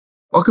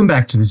Welcome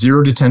back to the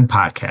 0 to 10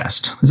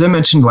 podcast. As I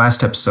mentioned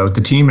last episode, the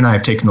team and I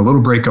have taken a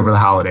little break over the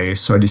holidays,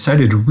 so I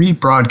decided to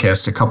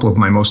rebroadcast a couple of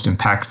my most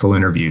impactful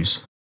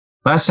interviews.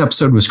 Last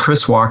episode was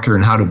Chris Walker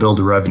and how to build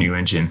a revenue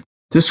engine.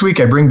 This week,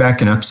 I bring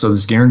back an episode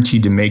that's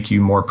guaranteed to make you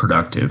more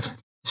productive.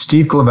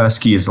 Steve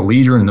Glaveski is a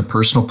leader in the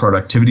personal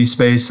productivity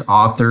space,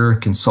 author,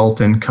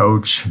 consultant,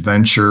 coach,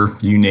 venture,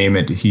 you name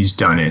it, he's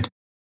done it.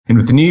 And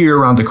with the new year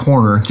around the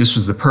corner, this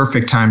was the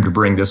perfect time to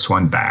bring this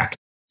one back.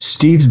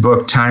 Steve's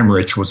book, Time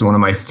Rich, was one of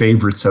my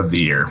favorites of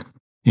the year.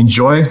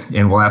 Enjoy,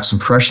 and we'll have some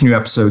fresh new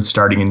episodes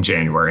starting in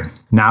January.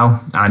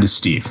 Now, on to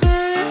Steve.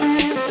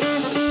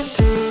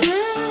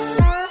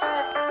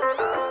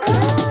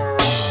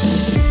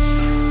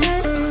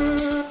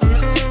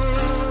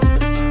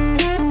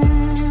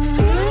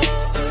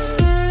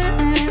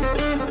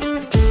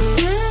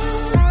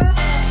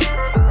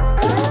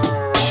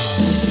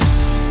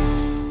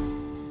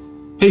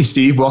 Hey,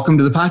 Steve, welcome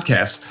to the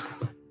podcast.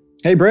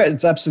 Hey, Brett,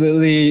 it's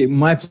absolutely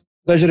my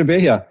pleasure to be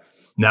here.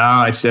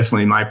 No, it's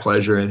definitely my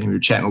pleasure. I think we were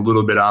chatting a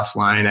little bit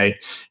offline. I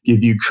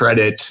give you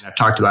credit. I've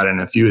talked about it in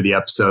a few of the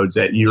episodes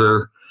that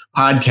your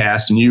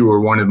podcast, and you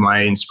were one of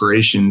my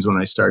inspirations when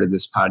I started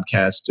this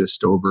podcast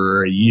just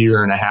over a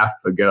year and a half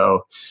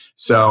ago.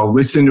 So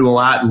listen to a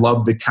lot,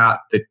 love the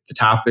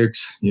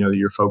topics,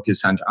 your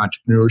focus on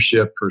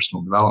entrepreneurship,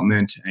 personal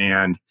development,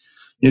 and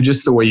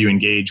just the way you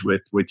engage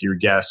with your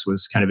guests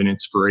was kind of an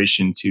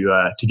inspiration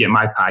to get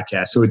my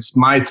podcast. So it's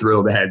my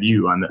thrill to have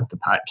you on the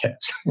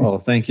podcast. Well,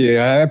 thank you.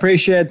 I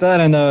appreciate that.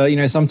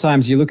 And,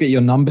 sometimes you look at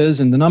your numbers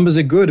and the numbers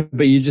are good,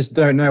 but you just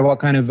don't know what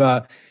kind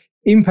of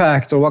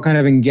impact or what kind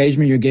of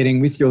engagement you're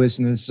getting with your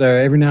listeners. So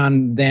every now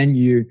and then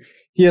you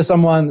hear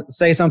someone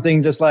say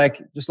something just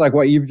like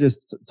what you've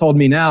just told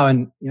me now.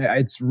 And,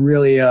 it's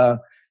really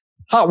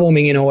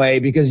heartwarming in a way,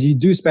 because you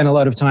do spend a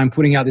lot of time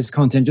putting out this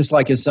content just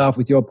like yourself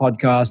with your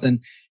podcast. And,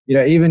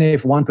 even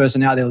if one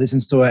person out there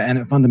listens to it and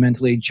it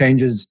fundamentally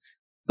changes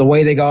the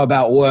way they go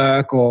about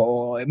work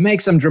or it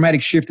makes some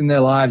dramatic shift in their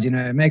lives, it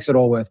makes it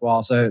all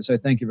worthwhile. So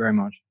thank you very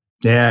much.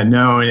 Yeah,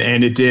 no,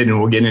 and it did. And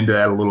we'll get into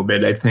that a little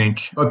bit, I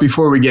think. But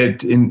before we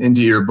get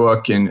into your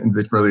book and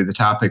really the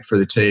topic for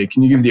the today,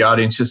 can you give the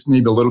audience just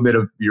maybe a little bit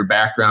of your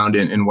background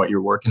and what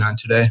you're working on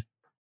today?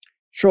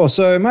 Sure.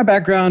 So my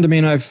background,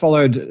 I've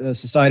followed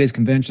society's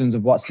conventions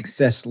of what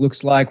success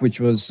looks like, which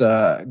was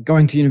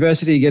going to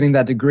university, getting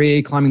that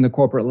degree, climbing the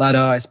corporate ladder.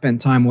 I spent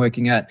time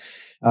working at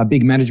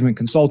big management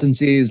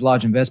consultancies,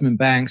 large investment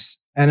banks.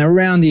 And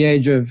around the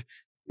age of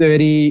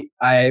 30,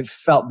 I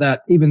felt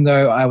that even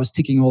though I was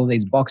ticking all of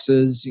these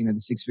boxes, the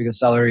six-figure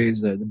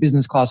salaries, the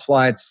business class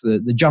flights,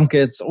 the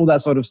junkets, all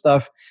that sort of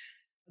stuff,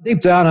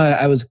 deep down,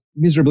 I was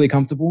miserably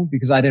comfortable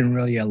because I didn't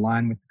really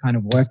align with the kind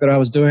of work that I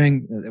was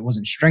doing. There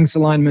wasn't strengths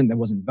alignment, there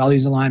wasn't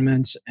values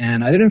alignment,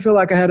 and I didn't feel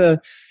like I had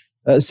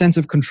a sense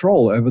of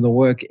control over the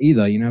work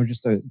either,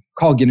 just a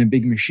cog in a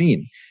big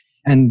machine.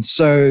 And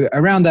so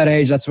around that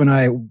age, that's when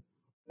I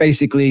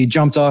basically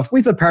jumped off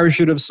with a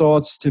parachute of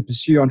sorts to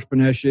pursue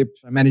entrepreneurship.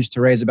 I managed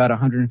to raise about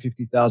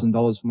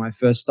 $150,000 for my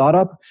first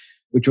startup,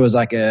 which was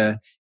like a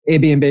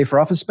Airbnb for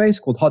office space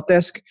called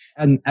Hotdesk.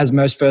 And as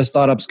most first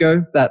startups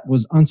go, that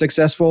was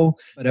unsuccessful,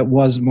 but it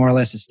was more or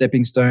less a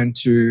stepping stone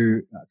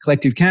to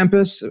Collective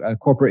Campus, a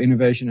corporate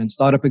innovation and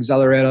startup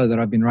accelerator that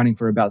I've been running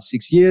for about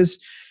 6 years.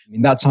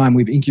 In that time,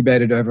 we've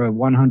incubated over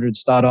 100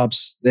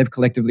 startups. They've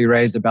collectively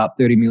raised about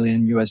 $30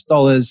 million US.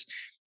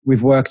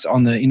 We've worked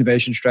on the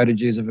innovation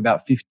strategies of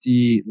about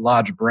 50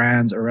 large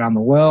brands around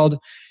the world.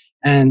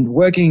 And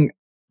working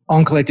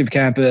on Collective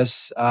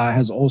Campus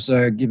has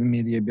also given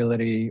me the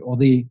ability, or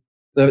the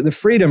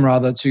freedom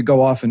rather, to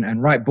go off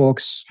and write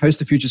books, host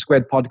the Future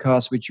Squared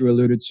podcast, which you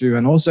alluded to,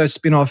 and also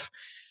spin off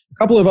a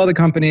couple of other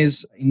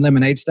companies in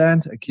Lemonade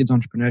Stand, a kids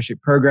entrepreneurship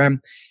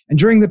program. And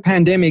during the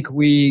pandemic,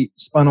 we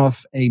spun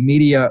off a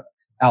media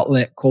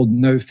outlet called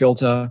No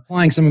Filter,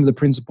 applying some of the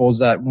principles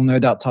that we'll no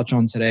doubt touch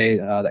on today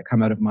that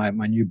come out of my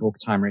new book,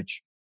 Time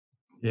Rich.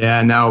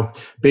 Yeah. Now,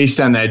 based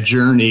on that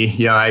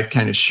journey, I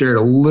kind of shared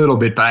a little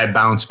bit, but I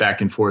bounced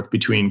back and forth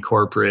between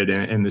corporate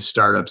and the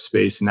startup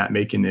space and not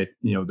making it,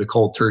 the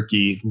cold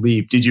turkey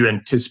leap. Did you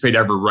anticipate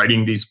ever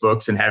writing these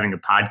books and having a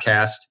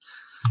podcast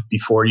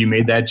before you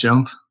made that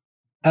jump?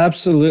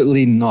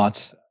 Absolutely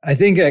not. I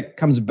think it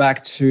comes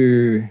back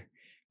to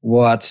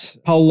what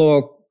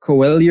Paulo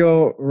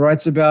Coelho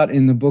writes about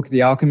in the book,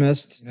 The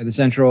Alchemist. The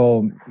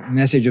central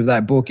message of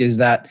that book is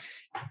that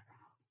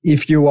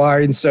if you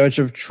are in search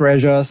of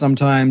treasure,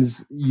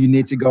 sometimes you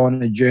need to go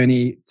on a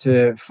journey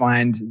to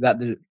find that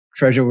the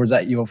treasure was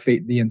at your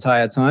feet the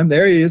entire time.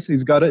 There he is.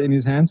 He's got it in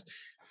his hands.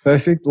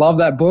 Perfect. Love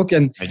that book.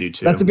 And I do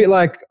too. That's a bit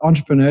like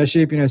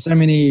entrepreneurship. So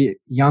many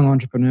young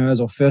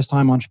entrepreneurs or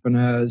first-time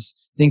entrepreneurs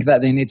think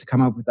that they need to come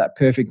up with that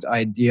perfect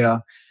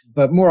idea.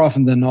 But more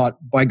often than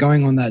not, by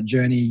going on that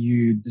journey,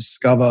 you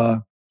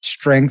discover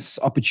strengths,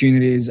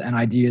 opportunities, and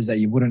ideas that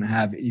you wouldn't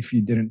have if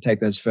you didn't take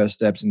those first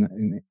steps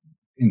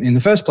in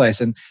the first place.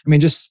 And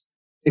just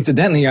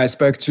Incidentally, I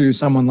spoke to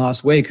someone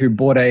last week who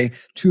bought a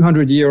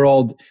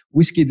 200-year-old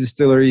whiskey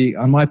distillery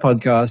on my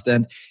podcast,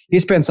 and he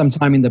spent some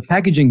time in the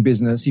packaging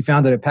business. He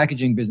founded a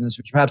packaging business,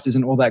 which perhaps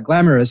isn't all that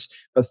glamorous,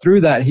 but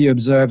through that, he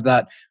observed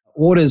that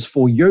orders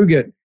for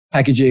yogurt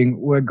packaging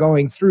were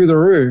going through the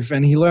roof,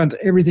 and he learned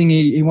everything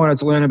he wanted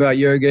to learn about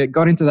yogurt,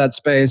 got into that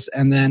space,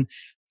 and then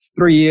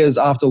 3 years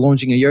after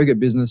launching a yogurt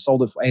business,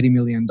 sold it for $80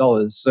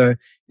 million. So,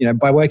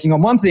 by working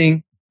on one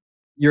thing,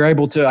 you're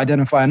able to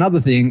identify another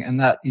thing, and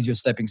that is your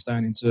stepping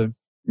stone into,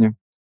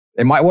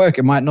 it might work,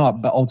 it might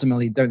not, but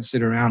ultimately don't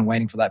sit around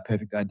waiting for that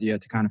perfect idea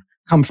to kind of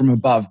come from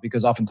above,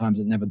 because oftentimes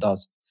it never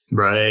does.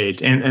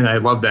 Right. And I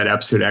love that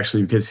episode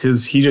actually,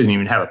 because he doesn't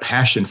even have a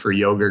passion for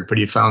yogurt, but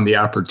he found the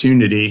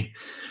opportunity,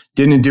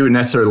 didn't do it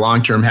necessarily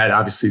long-term, had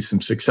obviously some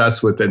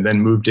success with it,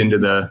 then moved into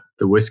the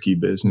whiskey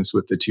business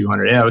with the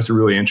 200. Yeah, it was a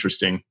really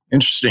interesting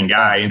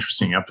guy,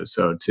 interesting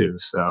episode too.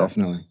 So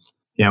definitely.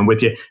 Yeah, I'm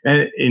with you.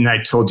 And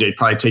I told you I'd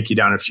probably take you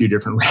down a few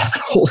different rabbit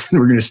holes, and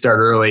we're going to start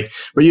early.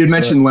 But you had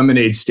mentioned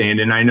lemonade stand,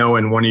 and I know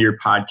in one of your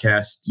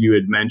podcasts you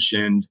had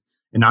mentioned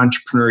an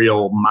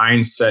entrepreneurial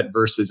mindset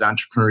versus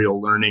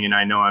entrepreneurial learning, and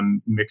I know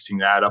I'm mixing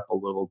that up a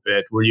little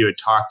bit, where you had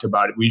talked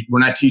about it. We're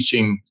not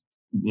teaching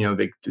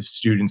the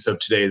students of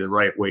today the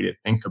right way to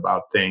think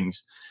about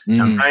things.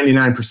 I'm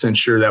 99%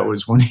 sure that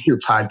was one of your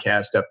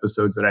podcast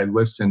episodes that I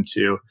listened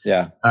to.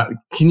 Yeah.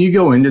 Can you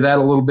go into that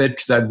a little bit?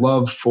 Because I'd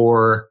love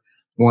for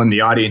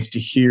the audience to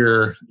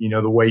hear,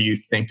 the way you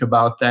think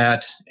about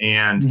that,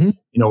 and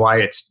why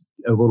it's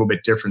a little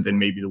bit different than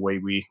maybe the way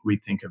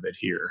we think of it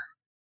here.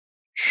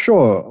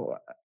 Sure.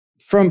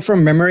 From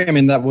memory, I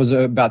mean, that was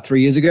about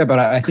 3 years ago, but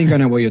I think I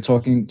know what you're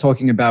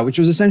talking about, which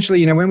was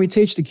essentially, when we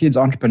teach the kids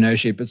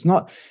entrepreneurship, it's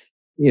not,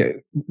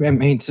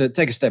 to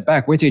take a step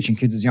back, we're teaching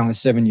kids as young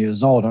as 7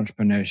 years old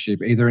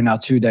entrepreneurship, either in our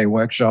 2-day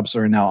workshops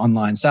or in our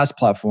online SaaS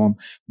platform.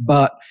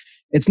 But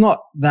it's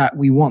not that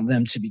we want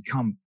them to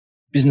become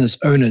business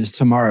owners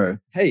tomorrow.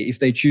 Hey, if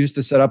they choose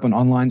to set up an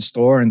online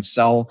store and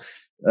sell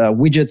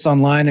widgets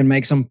online and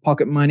make some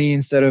pocket money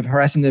instead of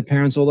harassing their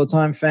parents all the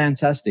time,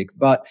 fantastic.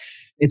 But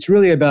it's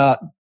really about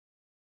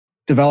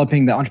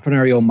developing the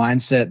entrepreneurial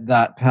mindset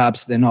that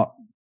perhaps they're not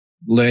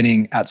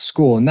learning at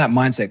school. And that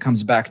mindset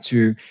comes back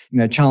to,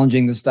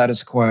 challenging the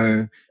status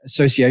quo,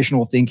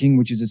 associational thinking,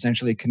 which is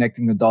essentially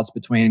connecting the dots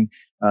between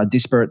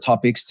disparate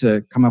topics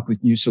to come up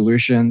with new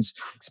solutions,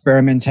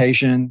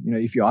 experimentation.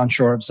 If you're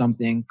unsure of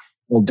something,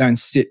 well, don't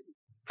sit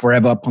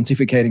forever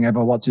pontificating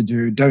over what to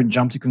do. Don't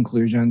jump to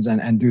conclusions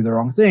and do the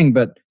wrong thing,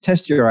 but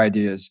test your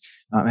ideas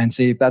and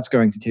see if that's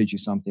going to teach you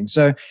something.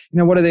 So,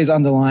 what are these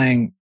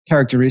underlying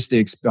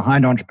characteristics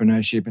behind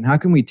entrepreneurship, and how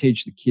can we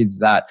teach the kids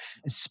that,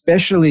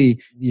 especially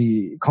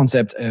the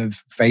concept of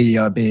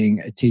failure being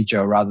a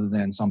teacher rather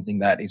than something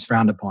that is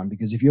frowned upon?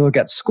 Because if you look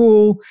at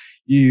school,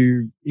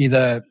 you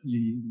either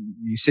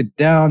you sit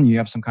down, you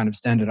have some kind of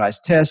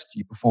standardized test,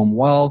 you perform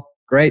well,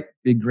 great,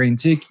 big green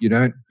tick, you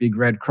don't, big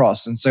red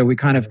cross. And so we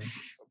kind of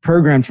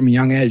programmed from a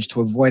young age to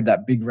avoid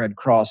that big red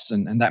cross,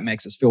 and that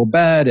makes us feel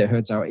bad. It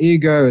hurts our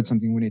ego. It's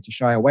something we need to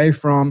shy away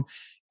from.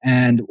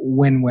 And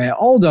when we're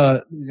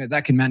older,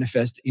 that can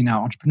manifest in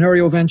our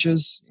entrepreneurial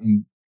ventures,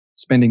 in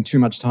spending too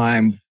much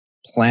time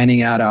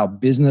planning out our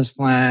business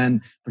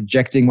plan,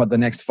 projecting what the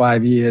next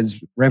 5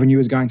 years revenue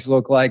is going to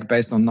look like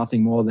based on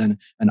nothing more than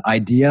an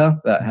idea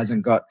that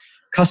hasn't got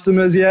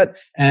customers yet.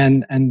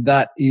 And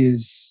that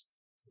is,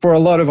 for a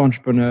lot of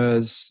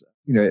entrepreneurs,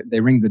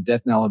 they ring the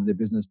death knell of their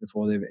business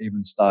before they've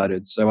even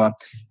started. So,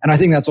 and I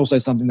think that's also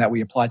something that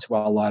we apply to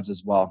our lives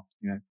as well.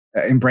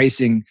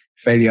 Embracing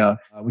failure,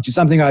 which is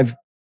something I've,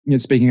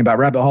 speaking about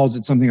rabbit holes,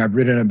 it's something I've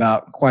written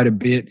about quite a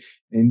bit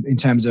in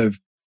terms of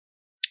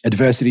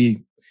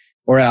adversity,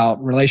 or our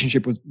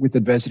relationship with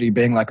adversity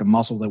being like a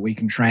muscle that we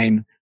can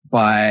train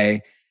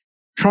by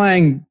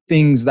trying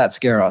things that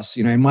scare us.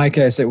 In my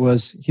case, it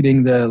was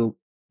hitting the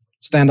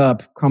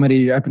stand-up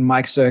comedy open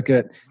mic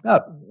circuit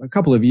about a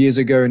couple of years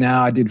ago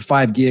now. I did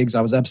 5 gigs.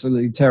 I was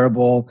absolutely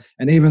terrible.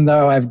 And even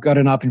though I've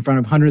gotten up in front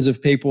of hundreds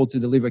of people to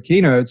deliver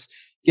keynotes,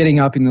 getting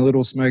up in the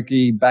little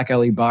smoky back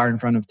alley bar in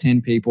front of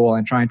 10 people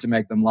and trying to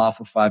make them laugh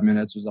for 5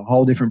 minutes was a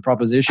whole different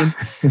proposition.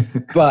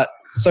 But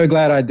so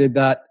glad I did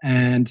that.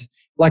 And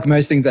like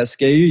most things that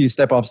scare you, you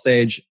step off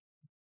stage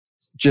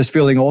just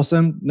feeling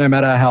awesome, no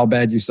matter how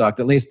bad you sucked.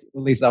 At least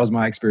that was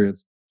my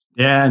experience.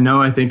 Yeah,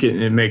 no, I think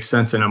it makes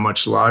sense in a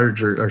much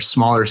larger or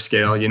smaller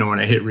scale. When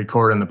I hit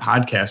record on the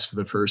podcast for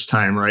the first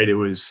time, right?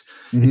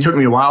 It took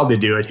me a while to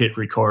do it, hit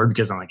record,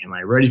 because I'm like, am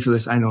I ready for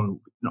this? I don't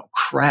know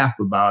crap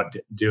about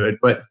do it.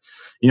 But,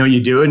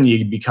 you do it and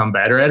you become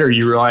better at it, or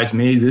you realize,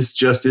 maybe this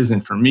just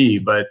isn't for me.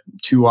 But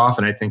too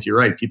often, I think you're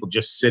right. People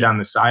just sit on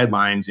the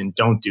sidelines and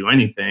don't do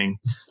anything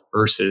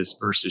versus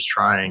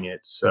trying it.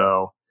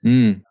 So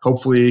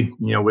hopefully,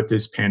 with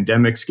this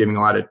pandemic's giving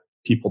a lot of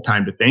people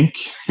time to think,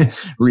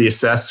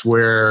 reassess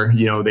where,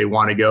 they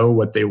want to go,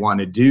 what they want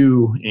to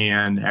do.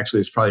 And actually,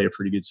 it's probably a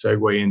pretty good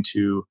segue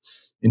into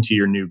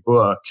your new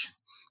book.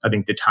 I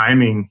think the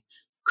timing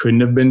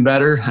couldn't have been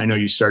better. I know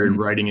you started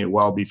writing it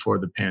well before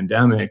the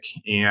pandemic,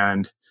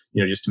 and,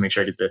 just to make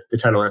sure I get the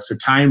title. So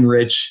Time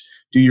Rich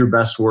do your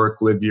best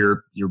work, live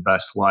your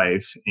best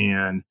life.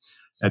 And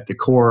at the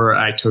core,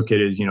 I took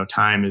it as,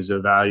 time is a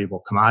valuable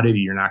commodity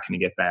you're not going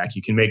to get back.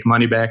 You can make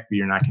money back, but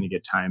you're not going to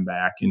get time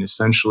back. And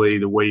essentially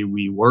the way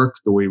we work,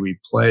 the way we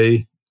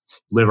play,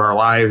 live our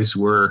lives,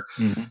 we're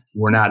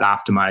not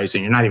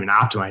optimizing. You're not even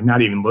optimizing,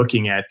 not even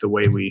looking at the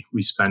way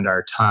we spend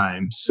our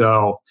time.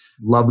 So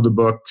love the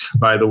book,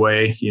 by the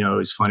way.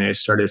 It's funny. I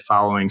started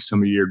following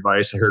some of your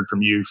advice. I heard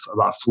from you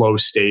about flow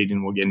state,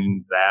 and we'll get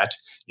into that,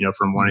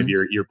 from one of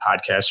your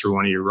podcasts or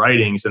one of your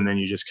writings. And then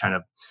you just kind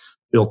of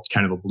built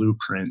kind of a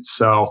blueprint.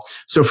 So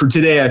for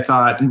today, I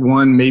thought,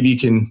 one, maybe you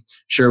can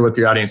share with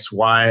the audience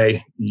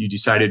why you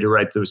decided to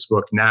write this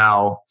book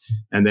now,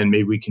 and then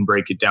maybe we can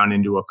break it down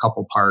into a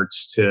couple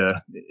parts to,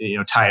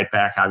 tie it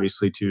back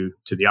obviously to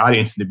the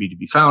audience and the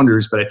B2B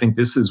founders. But I think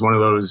this is one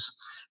of those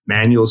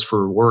manuals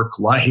for work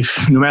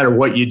life. No matter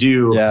what you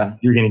do,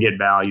 you're going to get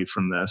value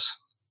from this.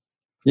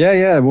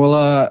 Yeah.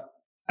 Well,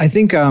 I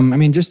think,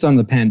 just on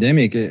the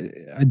pandemic,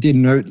 I did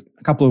note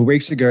a couple of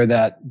weeks ago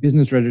that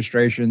business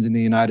registrations in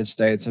the United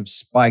States have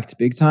spiked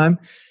big time,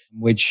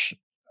 which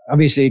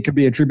obviously could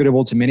be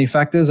attributable to many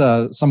factors.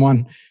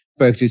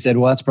 Folks who said,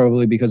 well, that's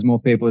probably because more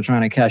people are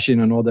trying to cash in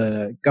on all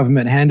the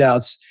government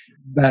handouts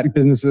that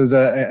businesses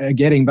are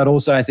getting. But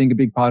also, I think a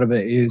big part of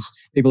it is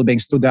people are being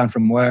stood down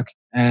from work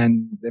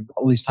and they've got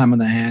all this time on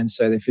their hands.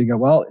 So they figure,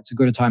 well, it's as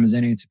good a time as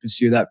any to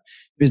pursue that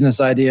business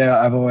idea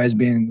I've always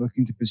been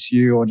looking to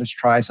pursue, or just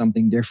try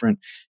something different,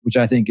 which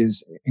I think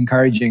is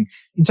encouraging.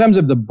 In terms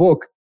of the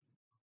book,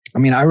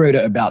 I wrote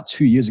it about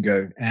 2 years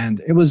ago, and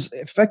it was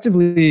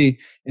effectively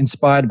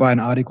inspired by an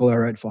article I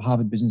wrote for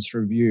Harvard Business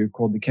Review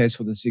called The Case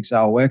for the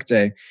 6-Hour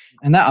Workday.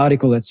 And that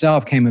article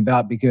itself came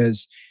about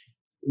because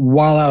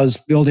while I was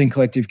building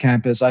Collective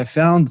Campus, I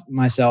found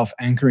myself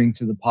anchoring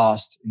to the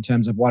past in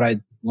terms of what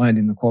I learned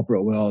in the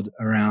corporate world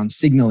around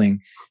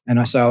signaling.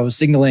 And so I was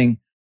signaling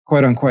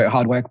quote unquote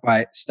hard work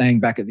by staying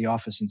back at the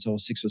office until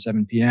 6 or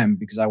 7 p.m.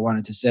 because I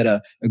wanted to set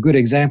a good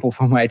example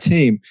for my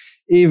team,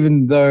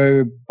 even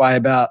though by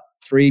about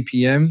 3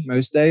 p.m.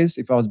 most days,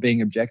 if I was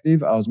being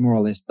objective, I was more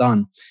or less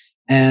done.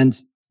 And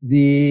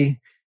the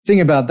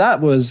thing about that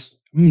was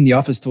I'm in the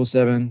office till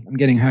 7, I'm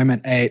getting home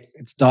at 8,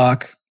 it's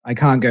dark, I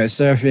can't go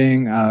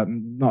surfing,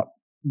 not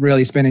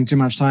really spending too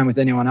much time with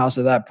anyone else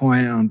at that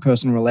point on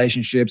personal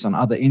relationships, on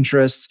other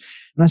interests.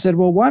 And I said,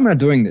 well, why am I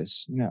doing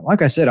this?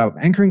 Like I said, I'm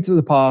anchoring to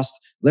the past.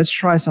 Let's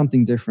try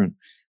something different.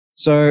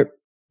 So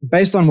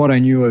based on what I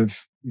knew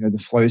of, the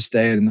flow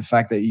state and the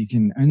fact that you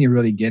can only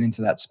really get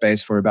into that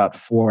space for about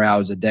 4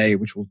 hours a day,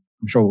 which I'm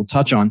sure we'll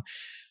touch on,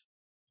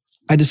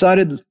 I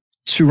decided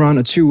to run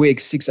a 2-week,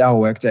 6-hour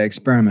workday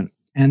experiment.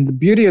 And the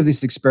beauty of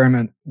this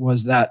experiment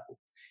was that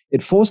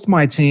it forced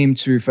my team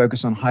to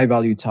focus on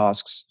high-value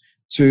tasks,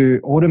 to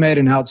automate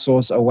and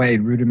outsource away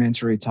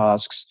rudimentary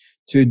tasks,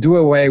 to do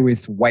away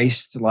with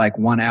waste like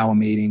 1-hour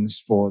meetings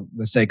for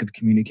the sake of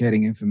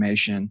communicating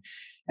information,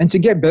 and to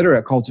get better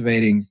at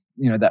cultivating,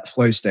 that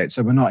flow state.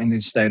 So we're not in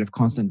this state of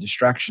constant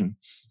distraction.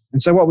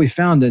 And so what we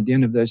found at the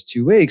end of those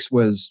 2 weeks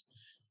was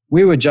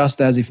we were just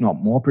as, if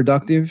not more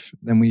productive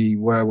than we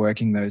were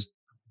working those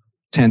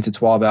 10 to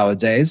 12 hour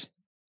days.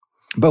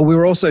 But we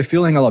were also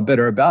feeling a lot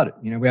better about it.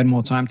 We had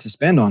more time to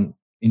spend on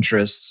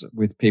interests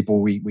with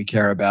people we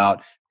care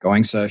about,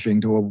 going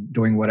surfing,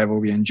 doing whatever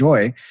we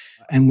enjoy.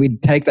 And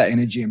we'd take that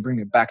energy and bring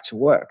it back to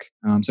work.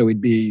 So we'd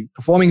be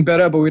performing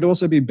better, but we'd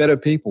also be better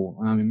people,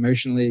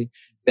 emotionally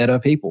better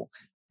people.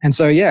 And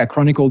so, I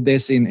chronicled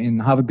this in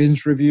Harvard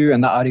Business Review,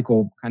 and that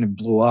article kind of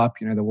blew up.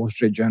 The Wall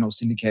Street Journal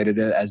syndicated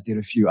it, as did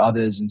a few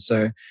others. And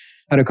so I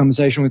had a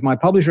conversation with my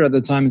publisher at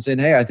the time and said,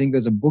 hey, I think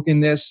there's a book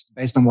in this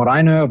based on what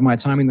I know of my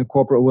time in the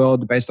corporate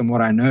world, based on what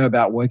I know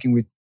about working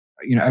with,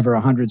 over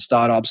 100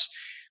 startups.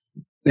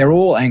 They're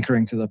all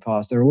anchoring to the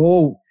past. They're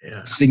all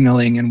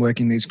signaling and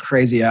working these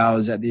crazy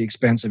hours at the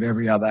expense of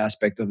every other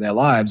aspect of their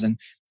lives. And,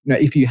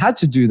 if you had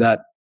to do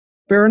that,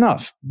 fair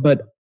enough.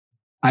 But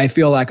I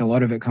feel like a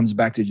lot of it comes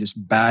back to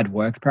just bad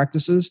work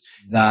practices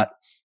that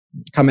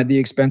come at the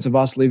expense of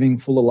us living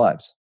fuller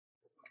lives.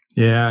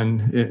 Yeah,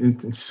 and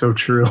it's so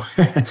true.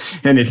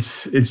 And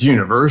it's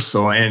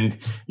universal. And,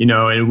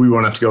 and we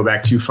won't have to go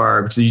back too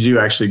far because you do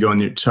actually go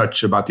and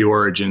touch about the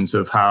origins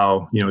of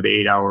how, the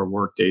 8-hour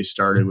workday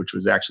started, which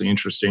was actually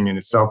interesting in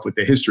itself with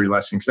the history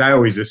lesson. Because I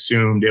always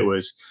assumed it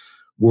was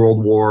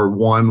World War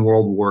I,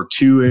 World War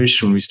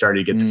II-ish, when we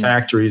started to get the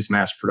factories,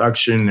 mass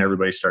production,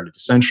 everybody started to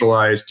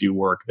centralize, do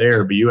work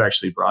there. But you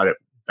actually brought it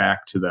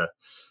back to the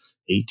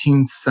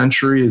 18th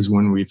century is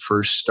when we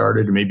first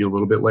started, or maybe a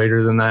little bit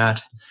later than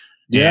that.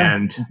 Yeah.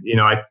 And,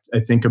 I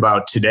think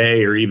about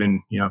today, or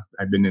even,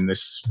 I've been in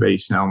this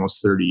space now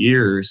almost 30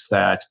 years,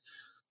 that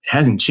it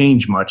hasn't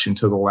changed much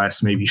until the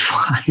last maybe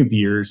 5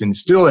 years, and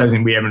still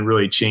we haven't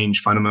really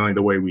changed fundamentally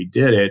the way we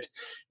did it.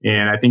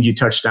 And I think you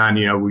touched on,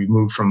 we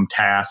moved from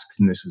tasks,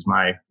 and this is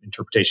my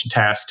interpretation,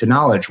 tasks to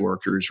knowledge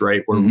workers,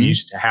 right? Where we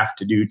used to have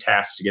to do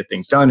tasks to get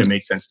things done. It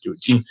makes sense to do a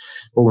team,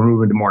 but we're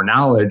moving to more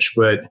knowledge.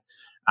 But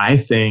I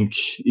think,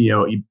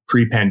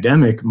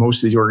 pre-pandemic,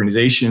 most of these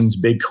organizations,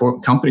 big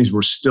companies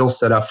were still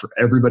set up for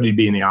everybody to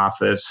be in the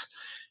office.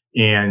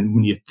 And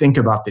when you think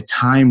about the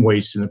time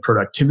waste and the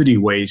productivity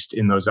waste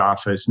in those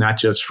offices, not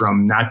just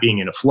from not being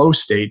in a flow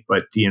state,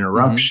 but the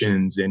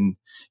interruptions and,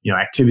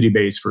 activity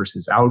based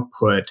versus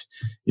output,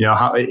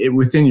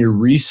 within your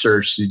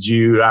research,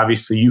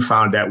 obviously you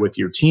found that with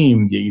your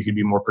team that you could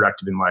be more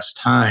productive in less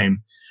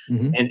time.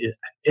 And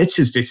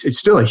it's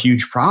still a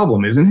huge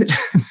problem, isn't it?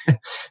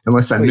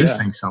 Unless I'm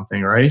missing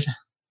something, right?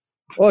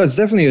 Well, it's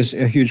definitely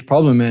a huge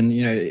problem, and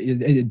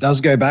it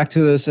does go back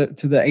to the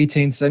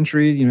 18th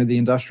century. The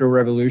Industrial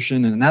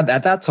Revolution, and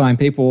at that time,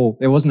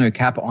 there was no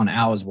cap on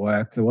hours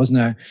worked. There was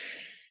no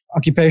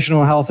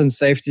occupational health and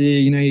safety.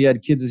 You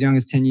had kids as young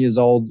as 10 years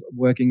old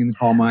working in the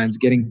coal mines,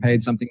 getting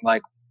paid something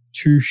like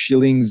 2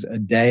 shillings a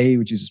day,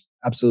 which is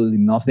absolutely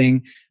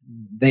nothing.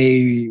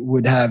 They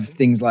would have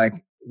things like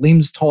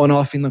limbs torn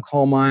off in the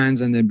coal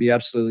mines, and there'd be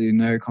absolutely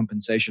no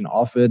compensation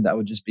offered. That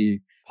would just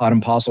be part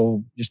and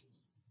parcel, just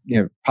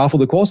par for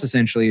the course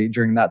essentially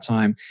during that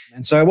time.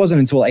 And so it wasn't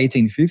until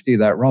 1850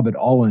 that Robert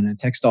Owen, a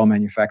textile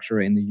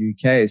manufacturer in the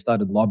UK,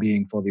 started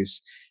lobbying for this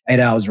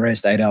 8 hours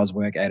rest, 8 hours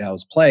work, 8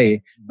 hours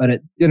play. But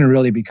it didn't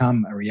really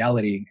become a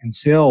reality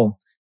until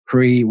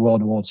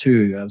pre-World War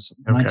II. It was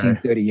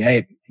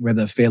 1938, where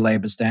the Fair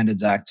Labor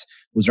Standards Act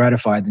was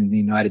ratified in the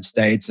United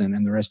States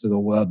and the rest of the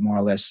world more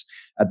or less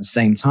at the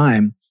same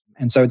time.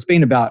 And so it's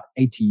been about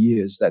 80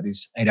 years that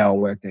this 8-hour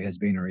workday has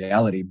been a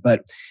reality.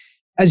 But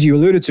as you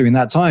alluded to, in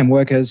that time,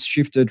 work has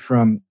shifted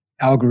from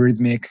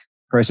algorithmic,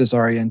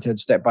 process-oriented,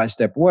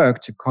 step-by-step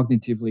work to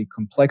cognitively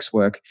complex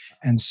work.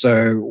 And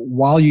so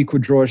while you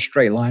could draw a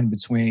straight line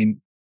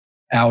between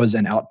hours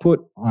and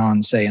output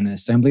on, say, an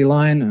assembly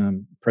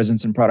line,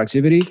 presence and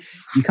productivity,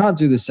 you can't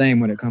do the same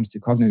when it comes to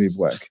cognitive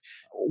work.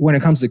 When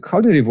it comes to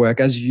cognitive work,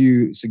 as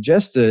you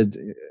suggested,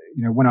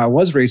 when I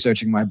was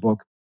researching my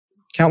book,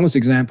 countless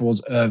examples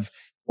of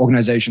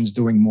organizations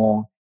doing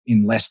more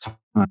in less time.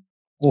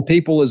 Or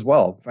people as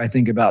well. If I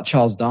think about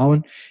Charles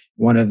Darwin,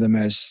 one of the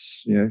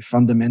most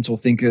fundamental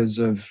thinkers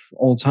of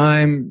all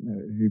time,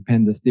 who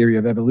penned the theory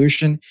of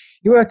evolution,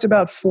 he worked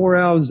about 4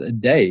 hours a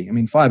day.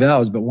 5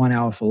 hours, but 1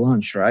 hour for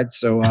lunch, right?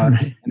 So,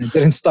 and it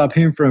didn't stop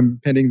him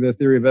from penning the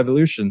theory of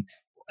evolution.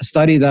 A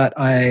study that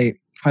I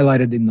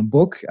highlighted in the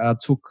book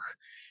took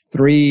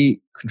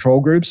 3 control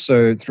groups,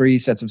 so 3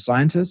 sets of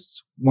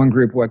scientists. One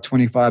group worked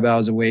 20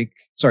 hours a week.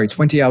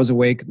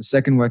 The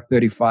second worked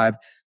 35.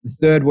 The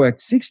third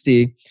worked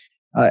 60.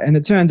 And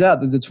it turned out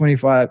that the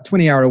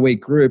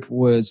 20-hour-a-week group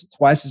was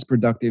twice as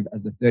productive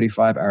as the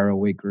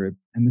 35-hour-a-week group.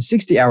 And the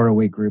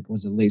 60-hour-a-week group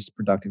was the least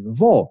productive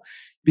of all.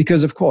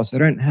 Because, of course, they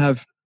don't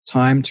have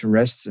time to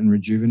rest and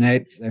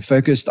rejuvenate. They're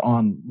focused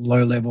on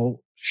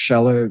low-level,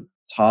 shallow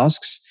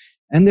tasks.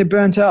 And they're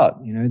burnt out.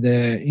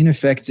 They're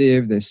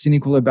ineffective. They're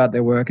cynical about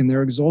their work, and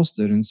they're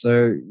exhausted. And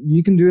so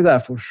you can do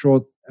that for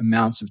short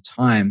amounts of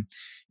time.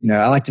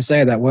 I like to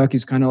say that work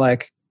is kind of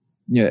like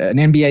an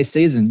NBA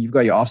season. You've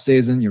got your off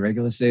season, your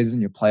regular season,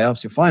 your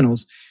playoffs, your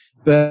finals.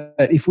 But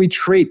if we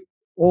treat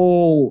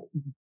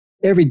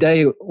every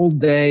day, all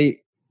day,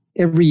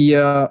 every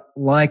year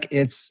like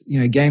it's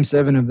Game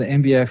 7 of the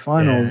NBA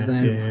finals,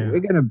 then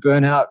we're going to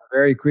burn out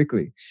very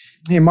quickly.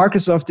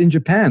 Microsoft in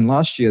Japan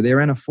last year, they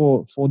ran a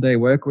 4-day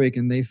work week,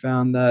 and they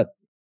found that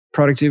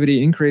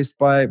productivity increased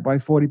by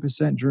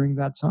 40% during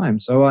that time.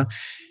 So,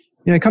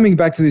 coming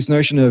back to this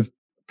notion of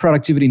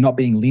productivity not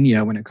being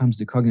linear when it comes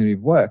to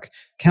cognitive work,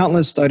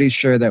 countless studies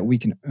show that we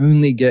can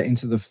only get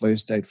into the flow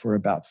state for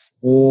about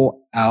 4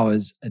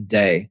 hours a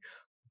day.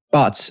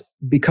 But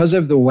because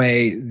of the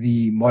way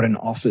the modern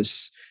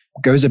office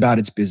goes about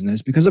its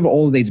business, because of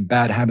all of these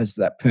bad habits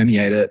that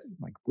permeate it,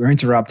 like we're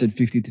interrupted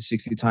 50 to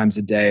 60 times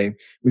a day,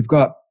 we've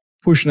got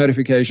push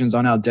notifications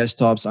on our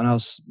desktops, on our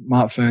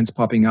smartphones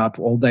popping up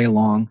all day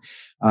long.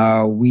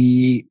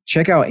 We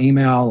check our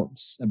email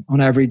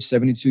on average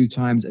 72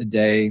 times a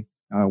day.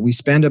 We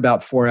spend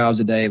about 4 hours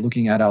a day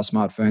looking at our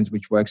smartphones,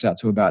 which works out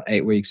to about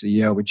 8 weeks a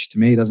year, which to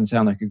me doesn't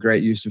sound like a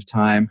great use of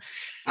time.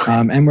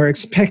 And we're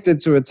expected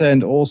to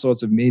attend all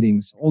sorts of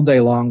meetings all day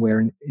long.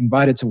 We're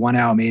invited to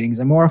 1-hour meetings.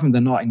 And more often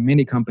than not, in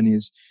many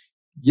companies,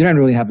 you don't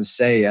really have a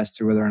say as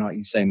to whether or not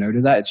you say no to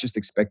that. It's just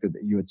expected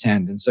that you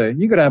attend. And so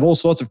you could have all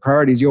sorts of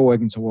priorities you're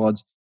working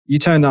towards. You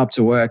turn up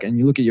to work and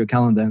you look at your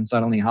calendar, and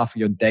suddenly half of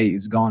your day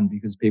is gone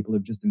because people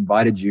have just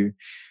invited you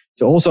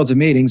to all sorts of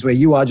meetings where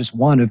you are just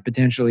one of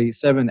potentially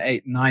 7,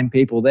 8, 9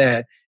 people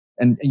there,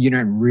 and you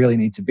don't really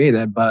need to be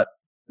there, but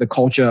the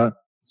culture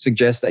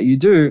suggests that you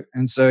do.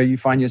 And so you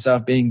find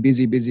yourself being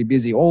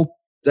busy all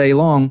day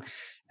long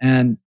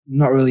and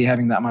not really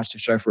having that much to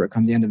show for it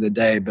come the end of the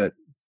day, but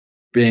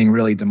being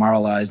really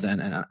demoralized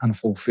and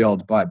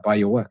unfulfilled by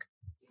your work.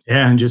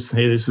 Yeah, and just,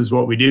 hey, this is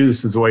what we do.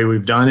 This is the way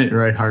we've done it,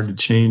 right? Hard to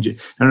change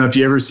it. I don't know if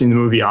you ever seen the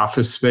movie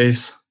Office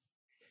Space.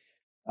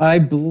 I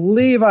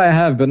believe I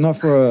have, but not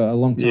for a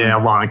long time.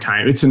 Yeah, a long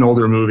time. It's an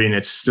older movie, and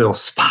it's still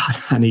spot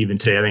on even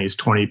today. I think it's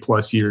 20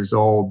 plus years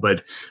old.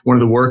 But one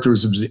of the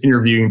workers was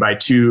interviewing by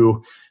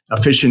 2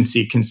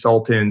 efficiency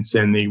consultants,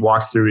 and he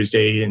walks through his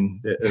day, and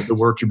the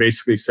worker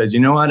basically says, you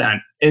know what,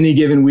 on any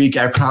given week,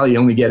 I probably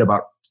only get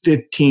about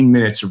 15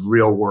 minutes of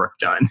real work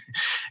done.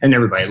 And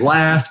everybody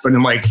laughs. But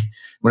I'm like,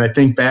 when I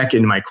think back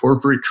in my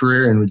corporate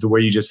career and with the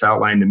way you just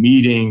outlined the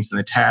meetings and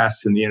the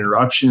tasks and the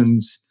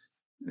interruptions,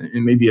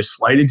 and maybe a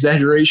slight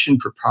exaggeration,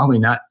 but probably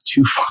not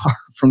too far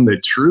from the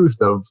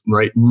truth of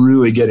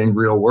really getting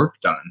real work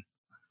done.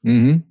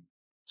 Mm-hmm.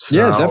 So,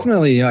 yeah,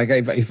 definitely. Like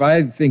if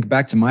I think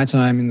back to my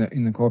time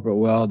in the corporate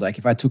world, like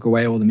if I took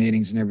away all the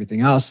meetings and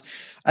everything else,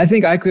 I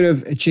think I could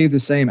have achieved the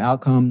same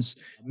outcomes,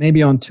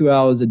 maybe on 2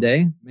 hours a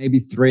day, maybe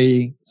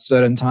 3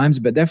 certain times,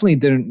 but definitely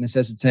didn't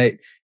necessitate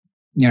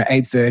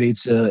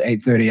 8:30 to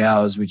 8:30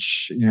 hours,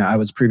 which I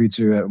was privy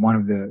to at one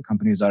of the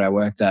companies that I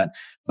worked at.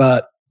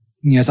 But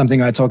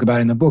something I talk about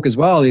in the book as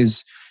well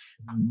is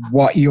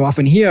what you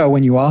often hear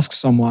when you ask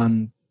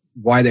someone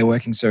why they're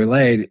working so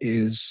late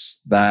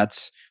is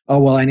that, oh,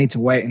 well, I need to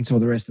wait until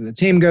the rest of the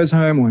team goes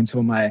home or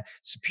until my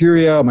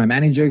superior or my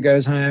manager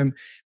goes home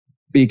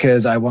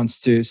because I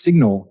want to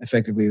signal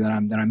effectively that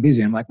I'm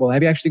busy. I'm like, well,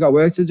 have you actually got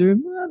work to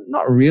do? Well,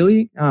 not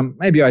really.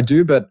 Maybe I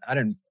do, but I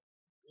don't.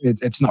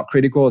 It's not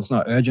critical. It's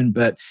not urgent.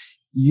 But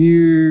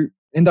you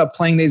end up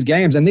playing these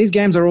games, and these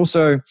games are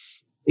also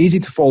easy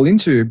to fall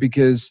into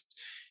because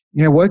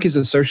work is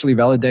a socially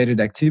validated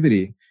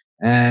activity,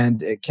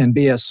 and it can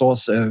be a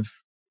source of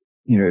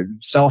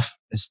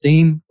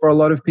self-esteem for a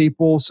lot of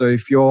people. So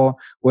if you're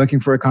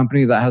working for a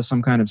company that has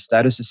some kind of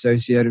status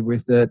associated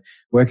with it,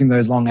 working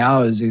those long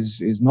hours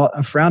is not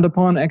a frowned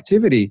upon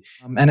activity.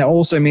 And it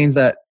also means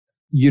that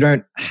you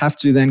don't have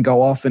to then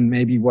go off and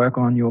maybe work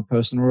on your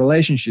personal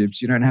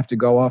relationships. You don't have to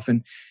go off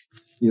and,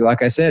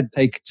 like I said,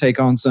 take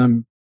on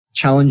some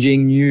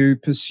challenging new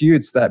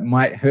pursuits that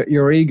might hurt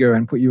your ego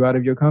and put you out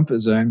of your comfort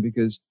zone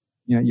because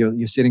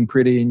you're sitting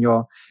pretty in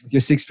your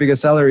 6-figure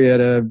salary at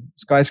a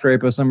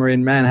skyscraper somewhere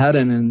in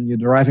Manhattan, and you're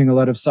deriving a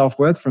lot of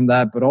self-worth from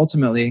that. But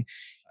ultimately,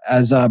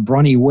 as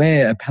Bronnie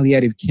Ware, a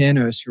palliative care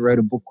nurse who wrote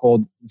a book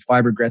called The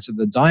 5 Regrets of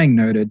the Dying,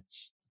 noted,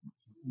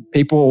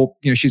 people,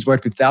 she's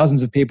worked with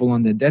thousands of people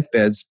on their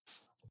deathbeds,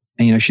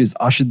 and she's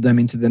ushered them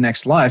into the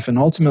next life. And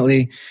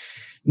ultimately,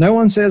 no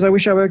one says, I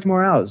wish I worked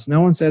more hours. No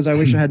one says, I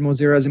wish I had more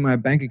zeros in my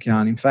bank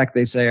account. In fact,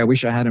 they say, I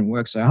wish I hadn't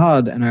worked so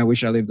hard, and I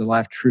wish I lived a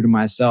life true to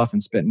myself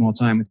and spent more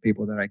time with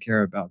people that I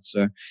care about.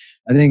 So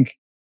I think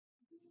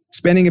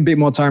spending a bit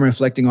more time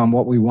reflecting on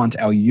what we want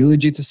our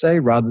eulogy to say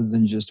rather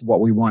than just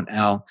what we want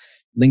our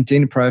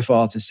LinkedIn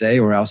profile to say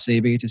or our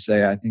CV to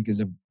say, I think is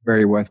a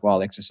very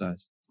worthwhile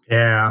exercise.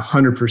 Yeah,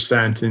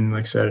 100%. And like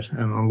I said,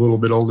 I'm a little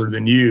bit older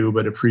than you,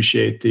 but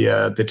appreciate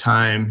the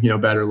time,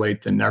 better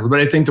late than never. But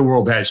I think the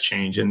world has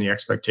changed and the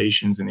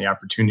expectations and the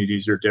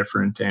opportunities are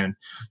different. And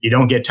you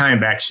don't get time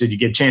back. So you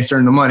get a chance to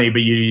earn the money,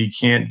 but you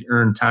can't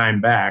earn time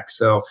back.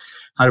 So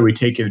how do we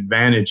take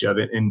advantage of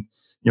it? And,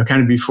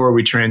 kind of before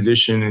we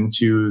transition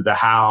into the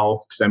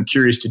how, because I'm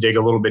curious to dig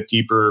a little bit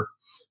deeper,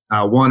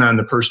 one on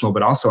the personal,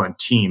 but also on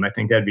team. I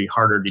think that'd be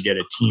harder to get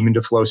a team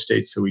into flow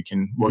state so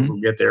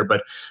we'll get there.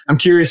 But I'm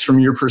curious from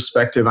your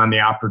perspective on the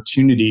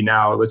opportunity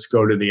now. Let's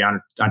go to the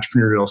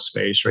entrepreneurial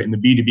space, right? In the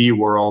B2B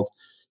world,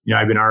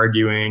 I've been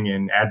arguing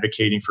and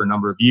advocating for a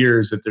number of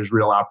years that there's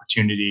real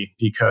opportunity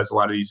because a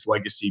lot of these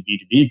legacy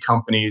B2B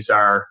companies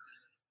are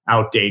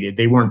outdated.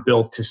 They weren't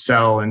built to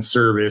sell and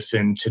service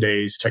in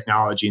today's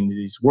technology in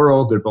today's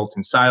world. They're built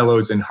in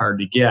silos and hard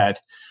to get.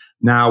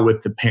 Now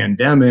with the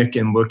pandemic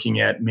and looking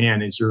at,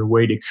 is there a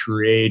way to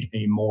create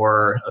a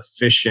more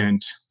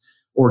efficient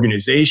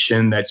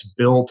organization that's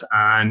built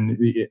on,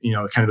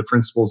 kind of the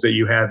principles that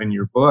you have in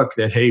your book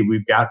that, hey,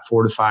 we've got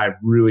 4 to 5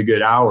 really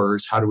good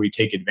hours. How do we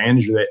take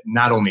advantage of it?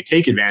 Not only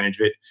take advantage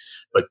of it,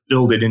 but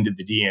build it into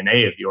the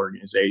DNA of the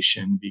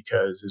organization.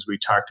 Because as we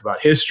talked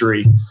about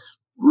history,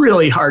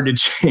 really hard to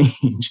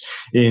change.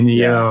 And,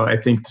 I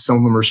think some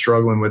of them are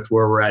struggling with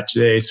where we're at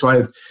today. So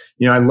I'd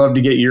love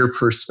to get your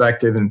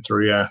perspective and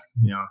throw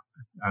you,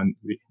 on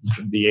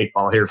the 8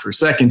 ball here for a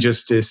second,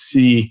 just to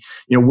see,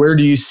 where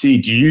do you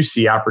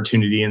see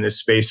opportunity in this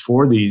space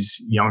for these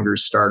younger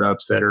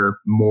startups that are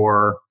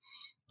more,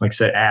 like I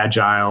said,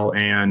 agile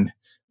and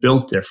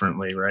built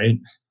differently, right?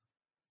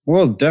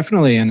 Well,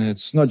 definitely. And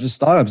it's not just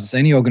startups, it's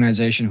any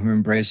organization who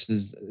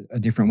embraces a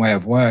different way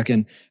of work.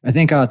 And I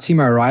think Tim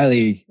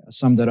O'Reilly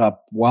summed it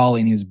up well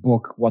in his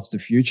book, What's the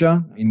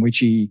Future?, in which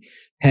he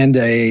penned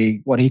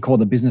what he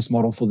called a business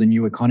model for the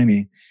new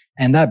economy.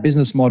 And that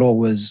business model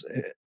was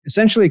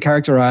essentially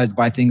characterized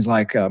by things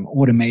like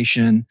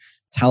automation,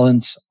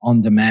 talent on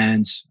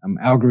demand,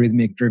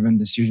 algorithmic driven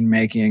decision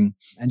making,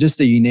 and just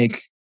a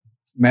unique,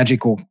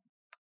 magical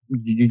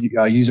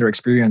user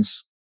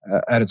experience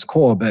at its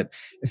core. But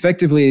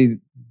effectively,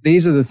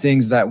 these are the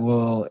things that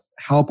will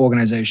help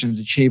organizations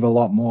achieve a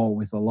lot more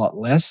with a lot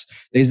less.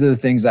 These are the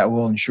things that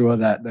will ensure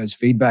that those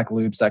feedback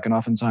loops that can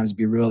oftentimes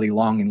be really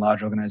long in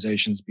large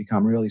organizations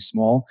become really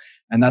small.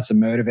 And that's a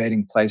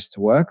motivating place to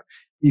work.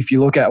 If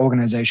you look at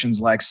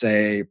organizations like,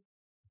 say,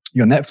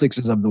 your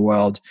Netflixes of the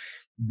world,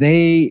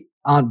 they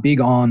aren't big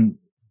on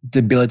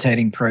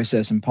debilitating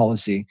process and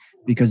policy,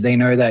 because they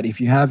know that if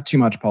you have too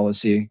much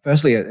policy,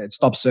 firstly, it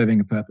stops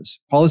serving a purpose.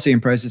 Policy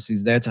and process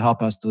is there to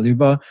help us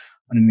deliver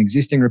on an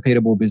existing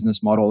repeatable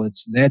business model.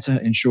 It's there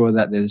to ensure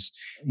that there's,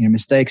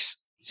 mistakes,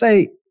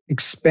 say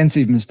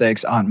expensive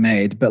mistakes aren't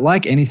made. But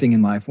like anything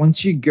in life,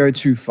 once you go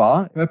too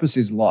far, purpose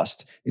is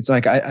lost. It's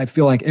like, I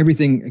feel like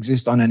everything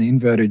exists on an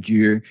inverted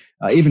U,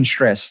 even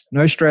stress.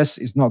 No stress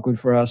is not good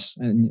for us.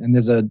 And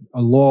there's a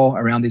law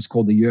around this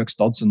called the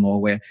Yerkes-Dodson law,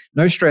 where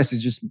no stress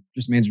is just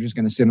means we're just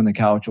going to sit on the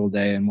couch all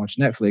day and watch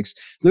Netflix.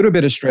 A little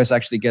bit of stress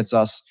actually gets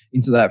us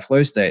into that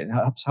flow state. It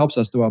helps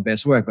us do our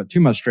best work, but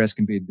too much stress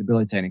can be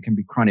debilitating, can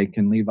be chronic,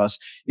 can leave us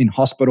in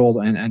hospital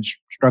and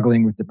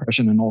struggling with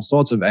depression and all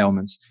sorts of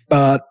ailments.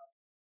 But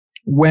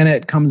when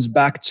it comes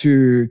back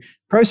to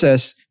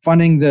process,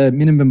 finding the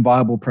minimum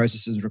viable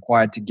processes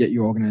required to get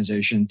your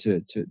organization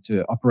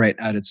to operate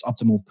at its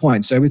optimal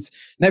point. So with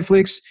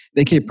Netflix,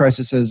 they keep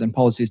processes and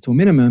policies to a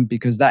minimum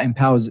because that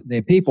empowers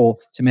their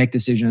people to make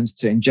decisions,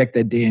 to inject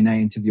their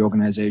DNA into the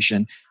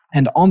organization.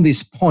 And on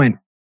this point,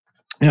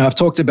 I've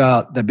talked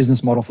about the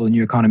business model for the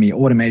new economy,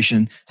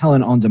 automation,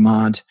 talent on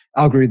demand,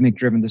 algorithmic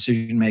driven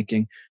decision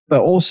making,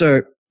 but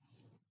also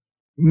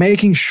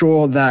making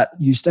sure that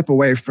you step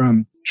away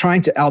from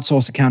trying to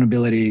outsource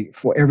accountability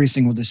for every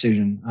single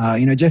decision.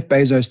 Jeff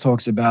Bezos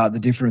talks about the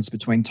difference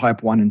between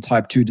type 1 and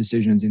type 2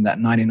 decisions in that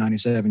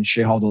 1997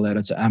 shareholder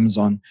letter to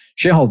Amazon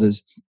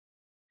shareholders.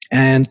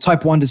 And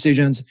type 1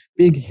 decisions,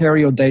 big,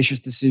 hairy, audacious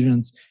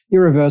decisions,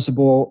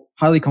 irreversible,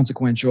 highly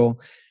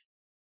consequential.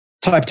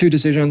 Type 2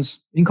 decisions,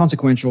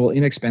 inconsequential,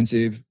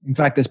 inexpensive. In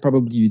fact, there's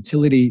probably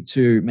utility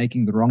to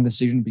making the wrong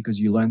decision because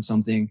you learn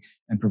something,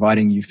 and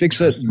providing you fix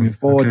it, you move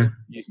forward,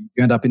 you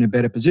end up in a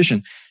better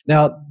position.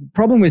 Now, the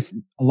problem with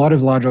a lot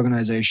of large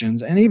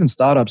organizations and even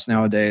startups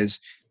nowadays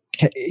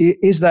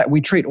is that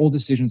we treat all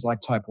decisions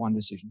like type 1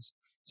 decisions.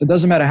 So it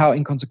doesn't matter how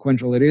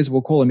inconsequential it is.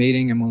 We'll call a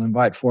meeting and we'll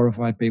invite 4 or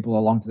 5 people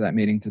along to that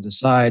meeting to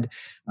decide.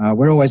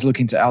 We're always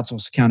looking to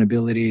outsource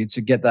accountability to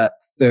get that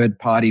third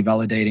party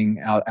validating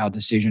our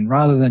decision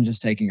rather than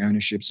just taking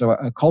ownership. So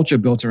a culture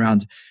built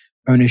around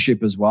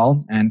ownership as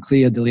well and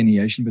clear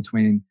delineation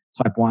between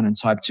type 1 and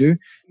type 2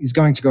 is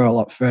going to go a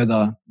lot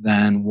further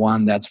than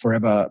one that's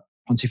forever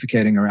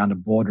pontificating around a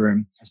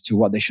boardroom as to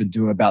what they should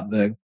do about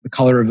the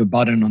color of a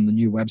button on the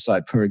new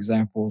website, for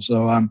example.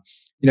 So,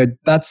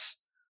 that's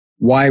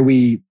why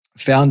we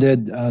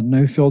founded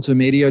No Filter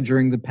Media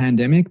during the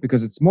pandemic,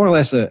 because it's more or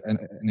less an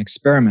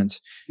experiment.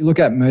 You look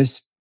at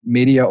most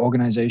media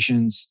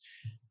organizations,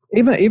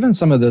 even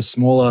some of the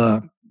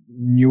smaller,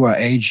 newer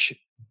age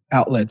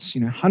outlets,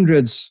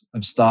 hundreds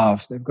of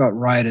staff. They've got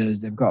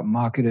writers, they've got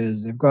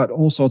marketers, they've got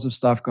all sorts of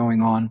stuff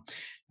going on.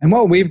 And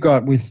what we've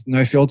got with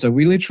No Filter,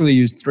 we literally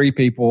use 3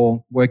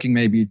 people working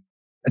maybe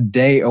a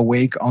day a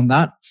week on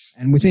that.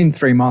 And within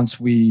 3 months,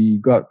 we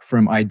got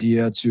from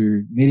idea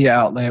to media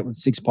outlet with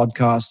 6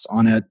 podcasts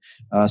on it,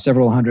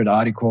 several hundred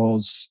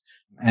articles,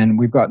 and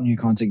we've got new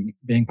content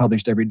being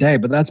published every day.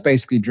 But that's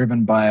basically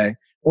driven by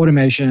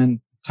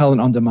automation,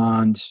 talent on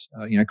demand,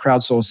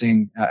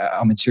 crowdsourcing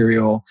our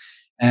material,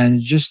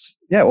 and just,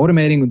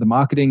 automating with the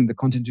marketing, the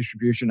content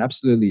distribution,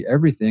 absolutely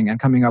everything, and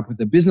coming up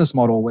with a business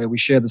model where we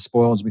share the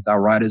spoils with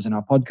our writers and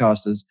our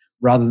podcasters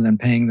rather than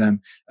paying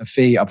them a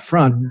fee up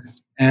front.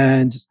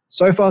 And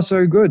so far,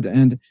 so good.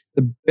 And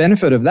the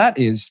benefit of that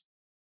is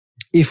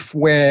if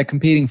we're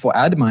competing for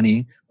ad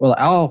money, well,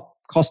 our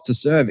cost to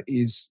serve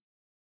is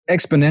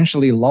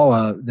exponentially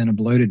lower than a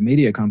bloated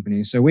media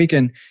company. So we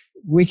can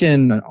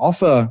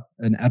offer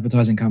an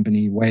advertising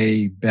company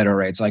way better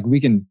rates. Like we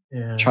can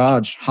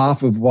charge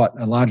half of what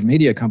a large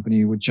media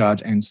company would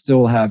charge and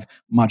still have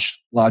much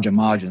larger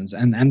margins.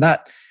 And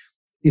that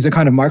is a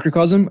kind of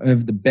microcosm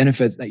of the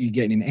benefits that you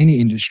get in any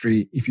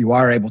industry if you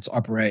are able to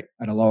operate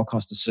at a lower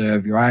cost to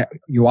serve.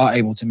 You are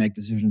able to make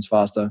decisions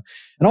faster.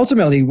 And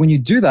ultimately, when you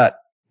do that,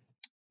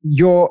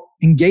 you're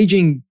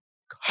engaging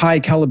high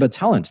caliber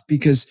talent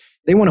because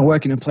they want to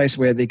work in a place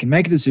where they can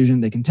make a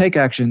decision, they can take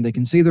action, they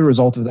can see the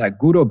result of that,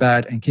 good or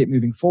bad, and keep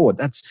moving forward.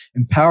 That's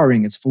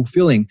empowering, it's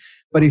fulfilling.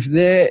 But if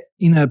they're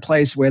in a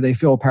place where they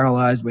feel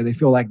paralyzed, where they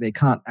feel like they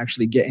can't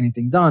actually get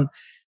anything done,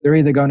 they're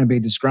either going to be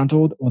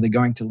disgruntled or they're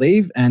going to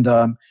leave. And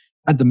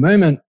at the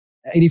moment,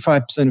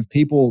 85% of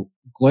people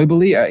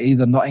globally are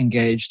either not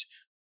engaged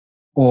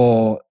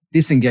or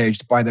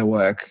disengaged by their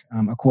work,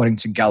 according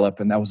to Gallup.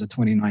 And that was a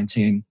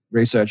 2019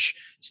 research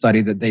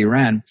study that they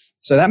ran.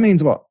 So that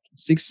means what?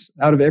 6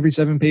 out of every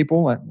 7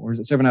 people, or is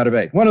it 7 out of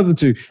 8? One of the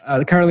two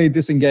are currently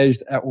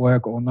disengaged at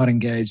work or not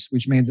engaged,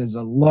 which means there's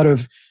a lot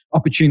of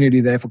opportunity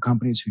there for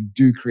companies who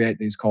do create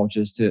these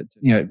cultures to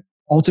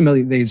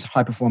ultimately these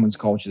high performance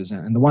cultures.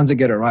 And the ones that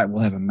get it right will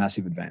have a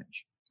massive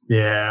advantage.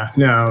 Yeah,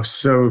 no,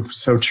 so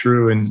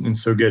true and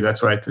so good.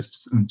 That's why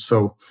I'm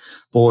so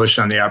bullish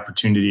on the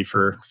opportunity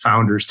for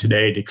founders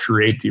today to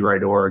create the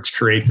right orgs,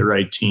 create the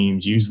right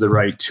teams, use the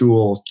right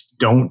tools.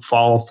 Don't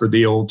fall for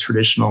the old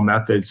traditional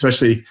methods.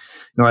 Especially,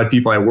 a lot of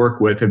people I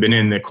work with have been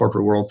in the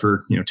corporate world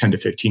for 10 to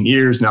 15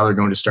 years. Now they're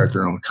going to start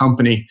their own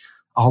company.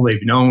 All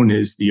they've known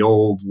is the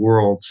old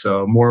world.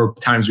 So more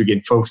times we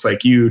get folks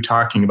like you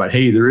talking about,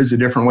 hey, there is a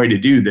different way to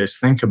do this.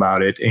 Think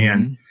about it.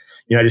 And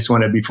I just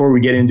want to, before we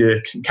get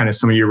into kind of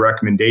some of your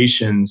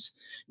recommendations,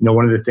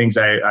 one of the things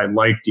I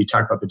liked, you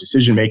talked about the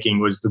decision making,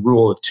 was the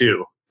rule of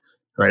two,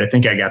 right? I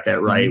think I got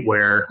that right,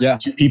 where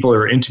two people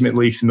are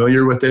intimately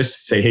familiar with this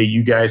say, hey,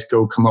 you guys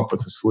go come up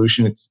with a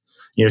solution. It's,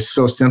 it's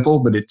so simple,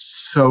 but it's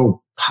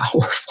so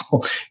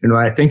powerful. And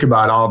when I think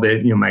about all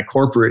the, my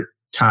corporate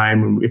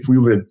time, if we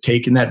would have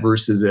taken that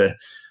versus a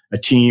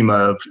team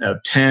of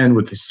 10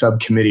 with a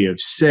subcommittee of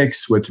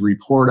 6 with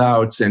report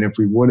outs, and if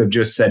we would have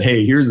just said,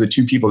 hey, here's the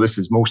 2 people this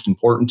is most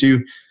important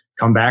to,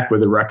 come back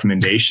with a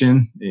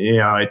recommendation,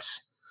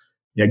 it's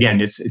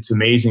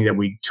amazing that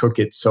we took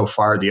it so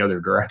far the other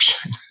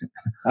direction.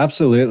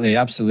 Absolutely.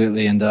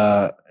 And,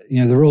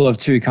 the rule of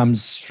two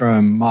comes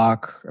from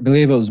Mark, I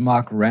believe it was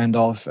Mark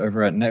Randolph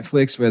over at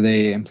Netflix, where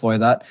they employ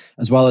that,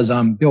 as well as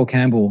Bill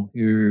Campbell,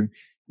 who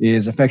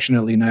is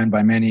affectionately known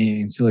by many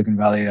in Silicon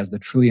Valley as the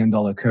 $1 trillion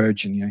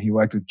coach. And, he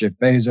worked with Jeff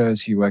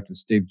Bezos, he worked with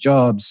Steve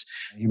Jobs,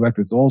 he worked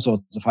with all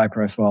sorts of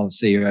high-profile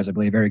CEOs, I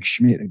believe Eric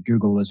Schmidt at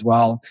Google as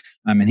well.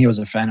 And he was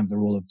a fan of the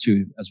rule of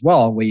two as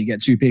well, where you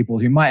get 2 people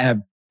who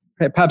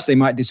perhaps they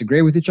might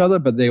disagree with each other,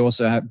 but they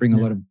also bring a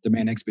lot of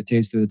domain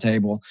expertise to the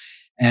table.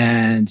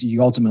 And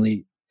you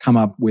ultimately come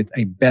up with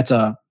a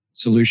better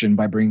solution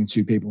by bringing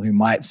 2 people who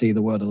might see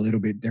the world a little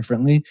bit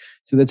differently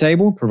to the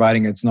table,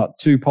 providing it's not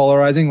too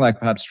polarizing like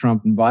perhaps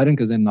Trump and Biden,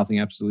 because then nothing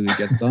absolutely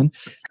gets done.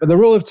 But the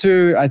rule of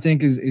two, I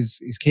think, is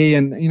key.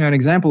 And, an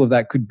example of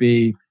that could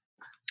be,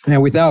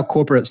 with our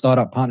corporate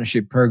startup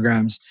partnership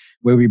programs,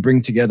 where we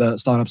bring together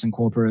startups and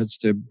corporates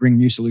to bring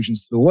new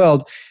solutions to the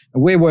world.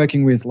 We're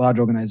working with large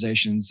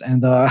organizations,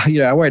 and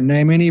I won't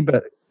name any,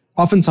 but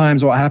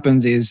oftentimes what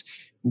happens is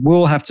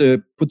we'll have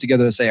to put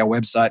together, say, a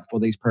website for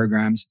these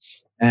programs.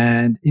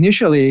 And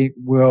initially,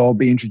 we'll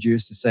be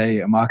introduced to, say,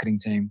 a marketing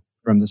team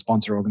from the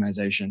sponsor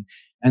organization.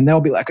 And they'll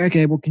be like,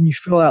 okay, well, can you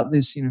fill out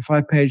this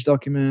 5-page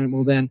document?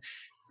 We'll then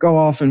go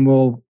off and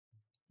we'll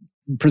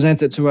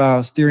present it to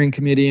our steering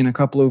committee in a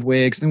couple of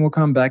weeks. Then we'll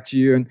come back to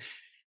you and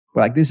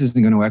we're like, this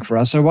isn't going to work for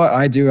us. So what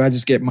I do, I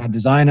just get my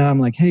designer. I'm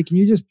like, hey, can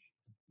you just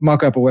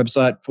mock up a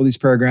website for this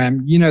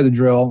program? You know the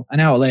drill. An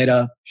hour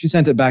later, she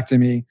sent it back to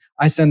me.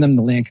 I send them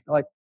the link. They're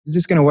like, is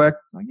this going to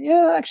work? I'm like,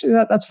 yeah, actually,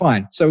 that's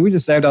fine. So we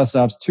just saved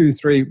ourselves 2,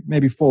 3,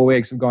 maybe 4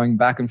 weeks of going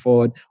back and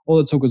forward. All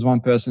it took was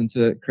one person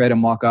to create a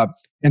mock-up.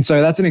 And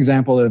so that's an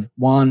example of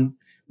one,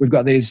 we've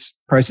got these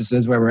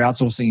processes where we're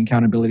outsourcing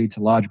accountability to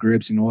large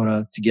groups in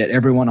order to get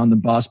everyone on the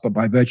bus. But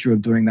by virtue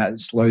of doing that,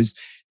 it slows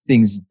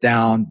things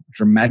down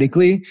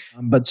dramatically.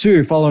 But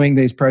 2, following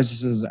these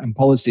processes and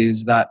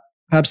policies that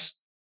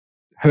perhaps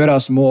hurt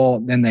us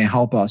more than they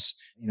help us.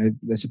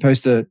 They're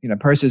supposed to,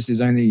 process is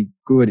only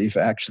good if it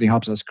actually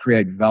helps us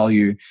create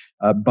value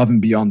above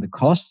and beyond the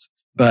cost.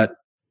 But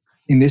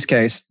in this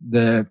case,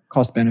 the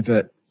cost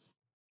benefit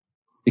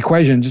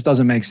equation just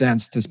doesn't make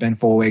sense to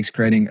spend 4 weeks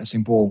creating a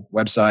simple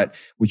website,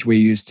 which we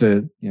use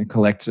to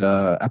collect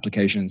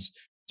applications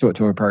to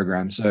a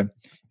program. So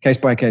case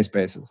by case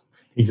basis.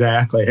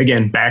 Exactly.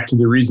 Again, back to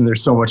the reason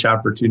there's so much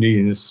opportunity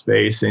in this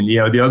space. And,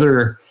 the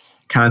other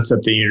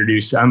concept that you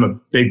introduced, I'm a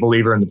big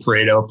believer in the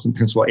Pareto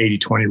principle,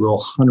 80-20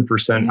 rule,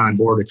 100% on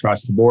board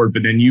across the board.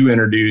 But then you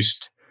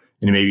introduced,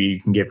 and maybe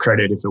you can give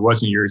credit if it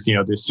wasn't yours, the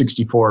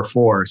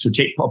 64-4. So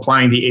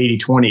applying the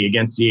 80-20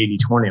 against the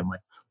 80-20, I'm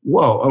like,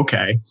 whoa,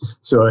 okay.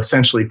 So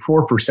essentially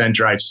 4%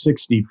 drives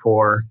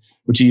 64,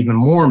 which is even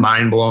more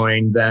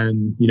mind-blowing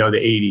than,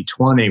 the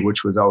 80-20,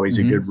 which was always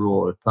a good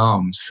rule of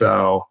thumb.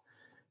 So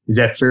is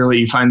that fairly,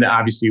 you find that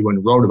obviously when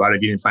you wrote about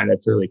it, you didn't find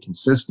that fairly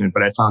consistent,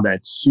 but I found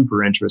that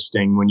super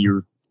interesting when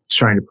you're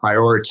trying to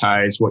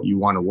prioritize what you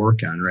want to work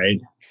on, right?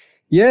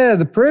 Yeah,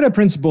 the Pareto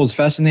principle is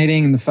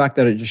fascinating, and the fact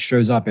that it just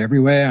shows up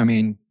everywhere. I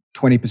mean,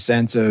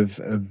 20%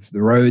 of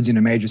the roads in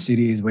a major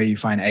city is where you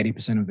find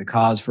 80% of the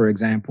cars, for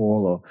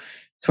example, or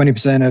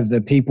 20% of the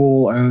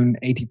people own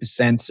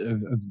 80%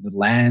 of the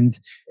land.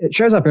 It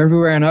shows up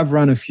everywhere, and I've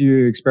run a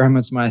few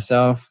experiments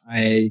myself.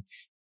 I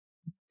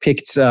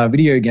picked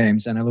video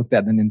games and I looked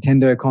at the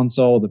Nintendo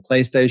console, the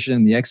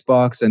PlayStation, the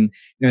Xbox, and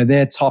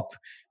their top,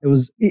 it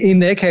was, in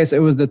their case, it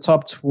was the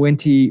top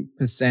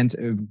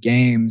 20% of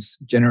games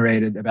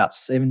generated about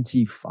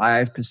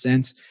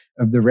 75%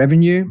 of the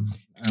revenue.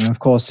 And of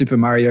course, Super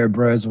Mario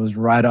Bros. Was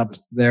right up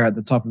there at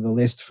the top of the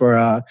list for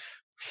the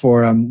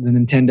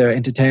Nintendo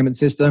Entertainment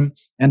System.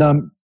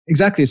 And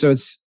exactly, so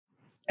it's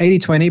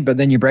 80-20, but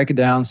then you break it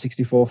down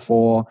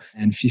 64-4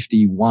 and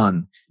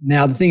 51.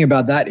 Now, the thing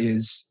about that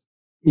is,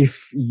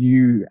 if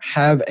you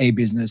have a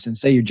business and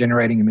say you're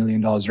generating $1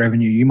 million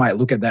revenue, you might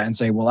look at that and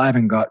say, well, I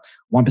haven't got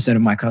 1%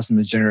 of my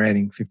customers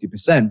generating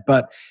 50%.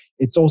 But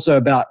it's also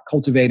about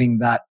cultivating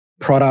that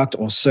product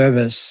or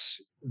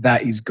service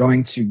that is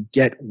going to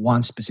get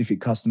one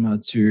specific customer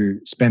to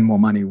spend more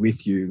money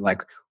with you.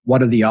 Like,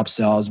 what are the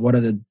upsells?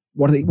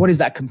 What is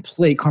that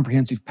complete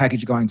comprehensive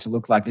package going to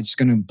look like that's just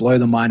going to blow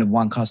the mind of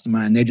one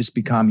customer and they just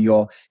become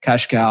your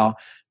cash cow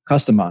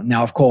customer?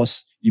 Now, of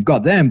course, you've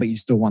got them, but you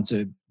still want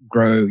to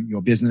grow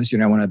your business. You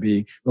don't want to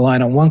be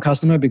relying on one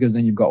customer because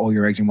then you've got all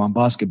your eggs in one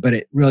basket. But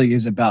it really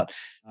is about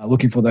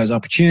looking for those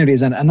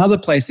opportunities. And another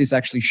place this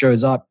actually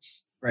shows up,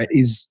 right,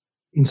 is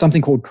in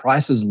something called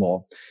Price's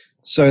Law.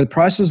 So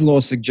Price's law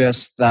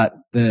suggests that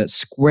the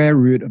square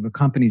root of a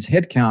company's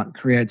headcount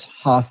creates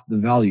half the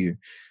value.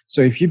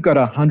 So if you've got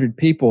 100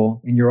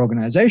 people in your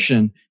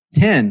organization,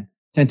 10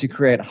 tend to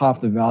create half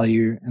the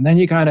value. And then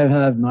you kind of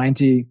have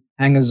 90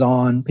 hangers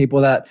on, people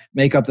that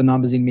make up the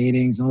numbers in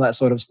meetings and all that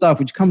sort of stuff,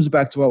 which comes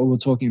back to what we were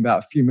talking about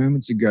a few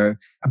moments ago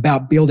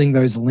about building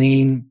those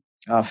lean,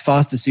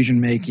 fast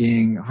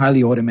decision-making,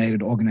 highly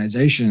automated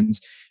organizations.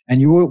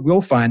 And you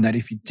will find that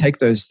if you take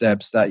those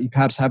steps, that you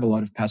perhaps have a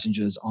lot of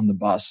passengers on the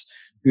bus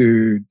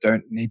who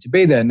don't need to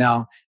be there.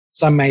 Now,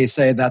 some may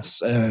say that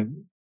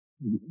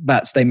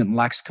statement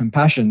lacks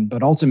compassion,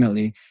 but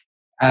ultimately,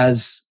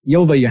 as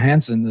Ylva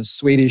Johansson, the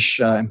Swedish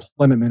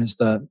employment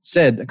minister,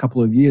 said a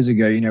couple of years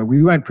ago,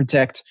 we won't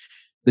protect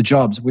the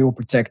jobs, we will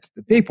protect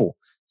the people.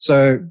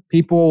 So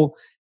people,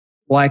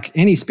 like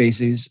any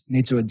species,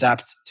 need to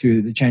adapt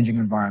to the changing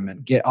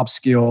environment, get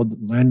upskilled,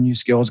 learn new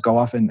skills, go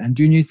off and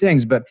do new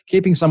things. But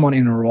keeping someone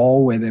in a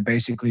role where they're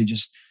basically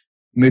just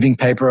moving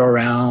paper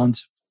around,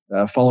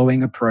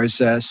 following a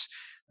process,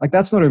 like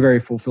that's not a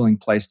very fulfilling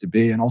place to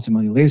be, and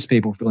ultimately leaves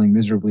people feeling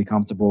miserably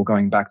comfortable,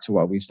 going back to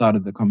what we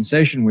started the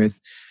conversation with.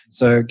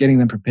 So getting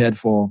them prepared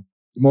for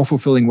more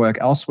fulfilling work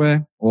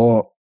elsewhere,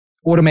 or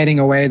automating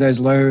away those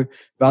low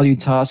value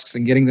tasks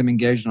and getting them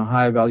engaged in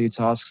higher value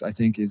tasks, I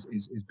think is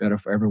better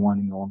for everyone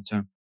in the long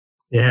term.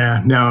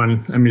 Yeah, no, and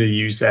I'm going to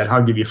use that.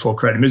 I'll give you full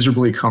credit.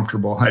 Miserably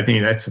comfortable. I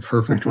think that's a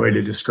perfect way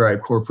to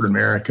describe corporate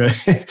America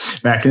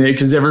back in the day,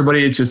 because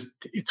everybody,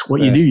 it's what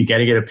you do. You got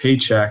to get a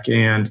paycheck.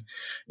 And,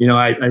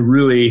 I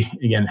really,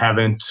 again,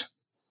 haven't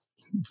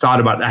thought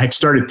about that. I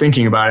started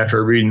thinking about it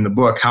after reading the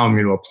book, how I'm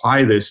going to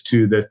apply this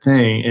to the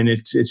thing. And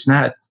it's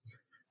not,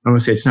 I want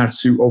to say it's not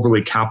too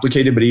overly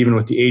complicated, but even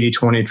with the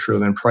 80-20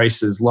 rule and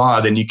Price's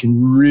law, then you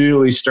can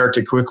really start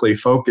to quickly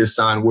focus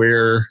on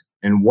where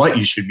and what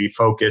you should be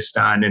focused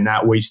on, and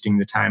not wasting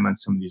the time on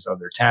some of these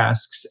other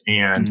tasks.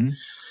 And,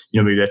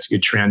 maybe that's a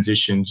good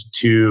transition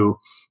to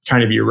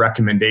kind of your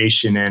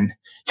recommendation. And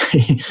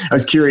I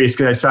was curious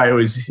because I saw it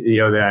was,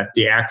 that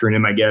the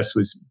acronym, I guess,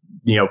 was,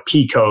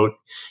 P-COAT.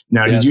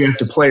 Now, Did you have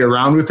to play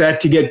around with that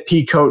to get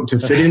P-COAT to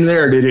fit in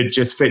there, or did it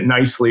just fit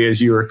nicely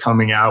as you were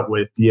coming out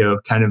with,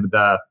 kind of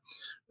the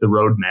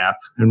roadmap?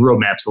 And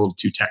roadmap's a little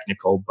too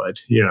technical, but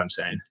you know what I'm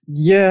saying?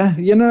 Yeah,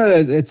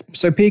 it's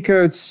so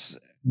P-COATs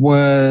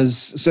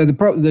was, so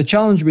the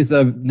challenge with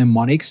the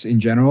mnemonics in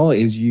general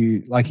is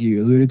like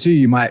you alluded to,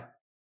 you might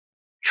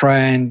try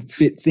and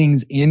fit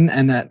things in,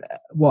 and that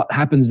what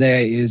happens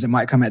there is it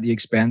might come at the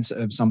expense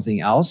of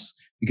something else,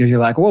 because you're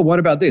like, well, what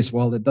about this?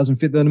 Well, it doesn't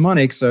fit the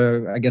mnemonic,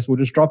 so I guess we'll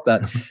just drop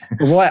that.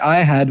 But what I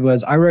had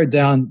was I wrote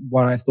down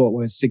what I thought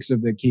were 6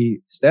 of the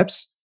key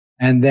steps,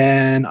 and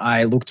then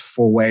I looked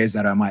for ways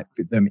that I might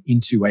fit them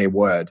into a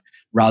word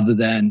rather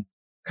than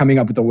coming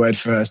up with the word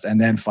first and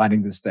then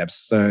finding the steps.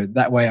 So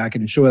that way I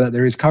can ensure that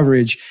there is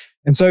coverage.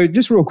 And so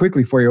just real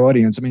quickly for your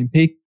audience,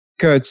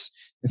 P-COATs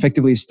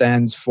effectively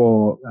stands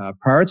for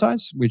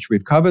prioritize, which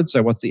we've covered.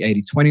 So what's the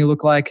 80-20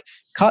 look like?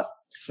 Cut.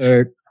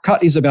 So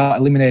cut is about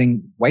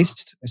eliminating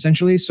waste,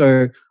 essentially.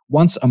 So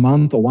once a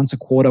month or once a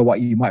quarter,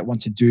 what you might want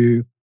to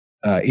do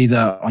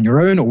either on your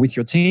own or with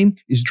your team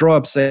is draw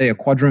up, say, a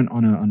quadrant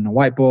on a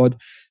whiteboard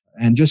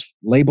and just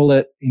label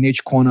it in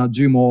each corner,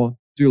 do more,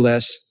 do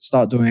less,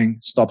 start doing,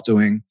 stop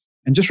doing,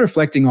 and just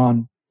reflecting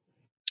on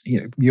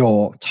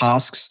your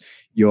tasks,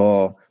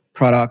 your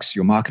products,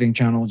 your marketing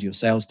channels, your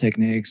sales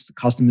techniques, the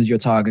customers you're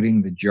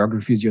targeting, the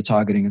geographies you're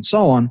targeting, and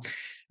so on.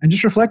 And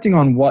just reflecting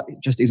on what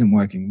just isn't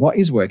working, what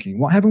is working,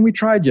 what haven't we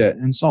tried yet,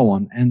 and so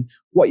on. And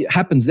what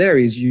happens there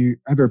is you,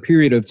 over a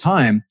period of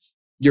time,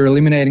 you're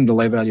eliminating the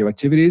low value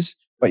activities,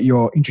 but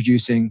you're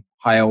introducing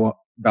higher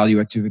value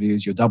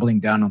activities. You're doubling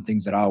down on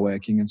things that are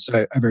working. And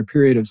so over a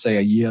period of, say,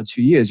 a year,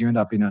 2 years, you end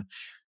up in a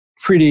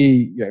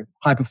pretty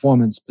high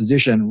performance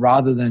position,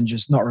 rather than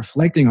just not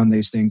reflecting on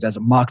these things, as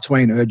Mark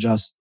Twain urged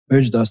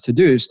us to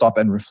do, stop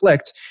and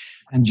reflect,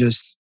 and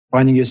just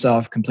finding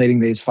yourself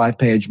completing these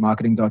 5-page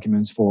marketing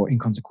documents for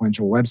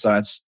inconsequential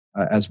websites,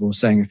 as we were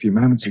saying a few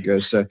moments ago.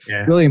 So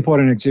really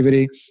important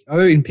activity. O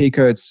in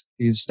P-COATs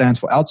stands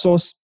for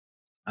outsource.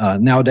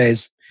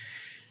 Nowadays,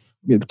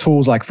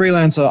 tools like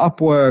Freelancer,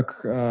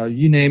 Upwork,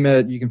 you name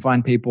it, you can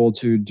find people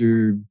to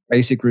do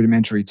basic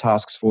rudimentary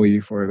tasks for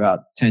you for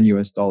about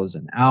 $10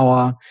 an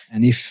hour.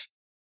 And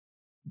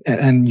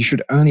you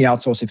should only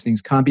outsource if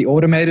things can't be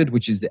automated,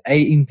 which is the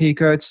A in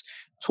P-COATs.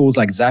 Tools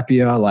like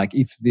Zapier, like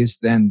if this,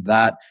 then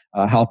that,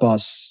 help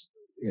us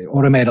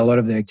automate a lot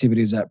of the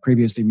activities that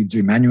previously we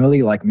do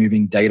manually, like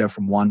moving data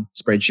from one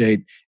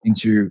spreadsheet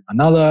into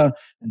another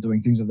and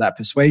doing things of that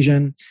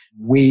persuasion.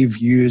 We've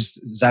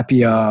used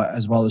Zapier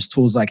as well as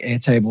tools like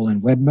Airtable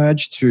and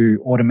WebMerge to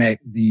automate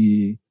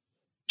the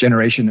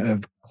generation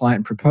of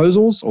client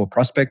proposals or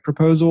prospect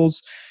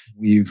proposals.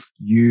 We've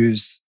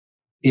used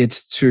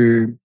it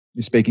to,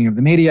 speaking of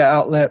the media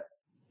outlet,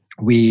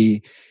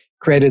 we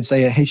created,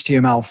 say, a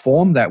HTML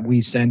form that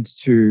we send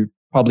to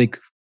public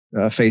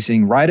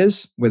facing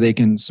writers where they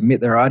can submit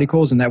their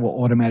articles, and that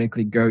will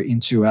automatically go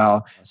into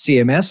our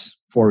CMS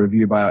for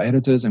review by our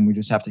editors, and we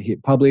just have to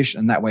hit publish,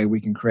 and that way we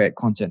can create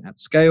content at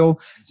scale.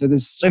 So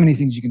there's so many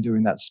things you can do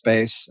in that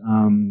space.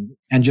 And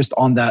just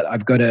on that,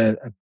 I've got a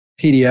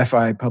PDF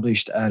I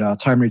published at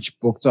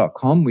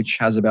timerichbook.com, which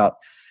has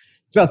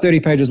it's about 30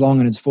 pages long,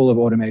 and it's full of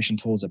automation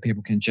tools that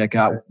people can check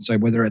out. So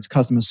whether it's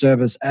customer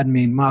service,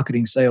 admin,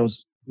 marketing,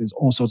 sales, there's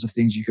all sorts of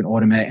things you can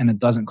automate, and it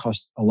doesn't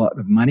cost a lot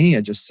of money.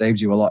 It just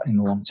saves you a lot in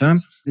the long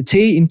term. The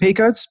T in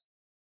P-Codes,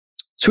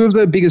 two of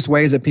the biggest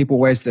ways that people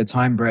waste their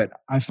time, Brett,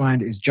 I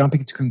find, is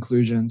jumping to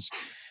conclusions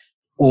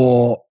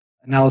or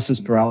analysis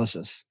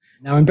paralysis.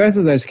 Now, in both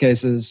of those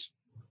cases,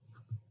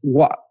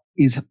 what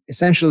is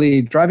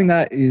essentially driving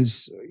that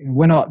is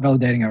we're not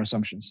validating our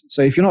assumptions.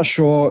 So if you're not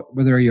sure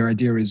whether your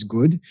idea is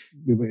good,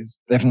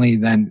 definitely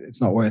then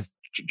it's not worth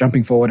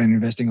jumping forward and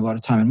investing a lot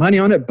of time and money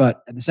on it.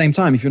 But at the same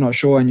time, if you're not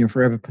sure and you're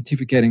forever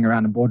pontificating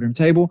around a boardroom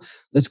table,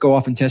 let's go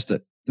off and test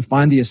it.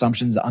 Define the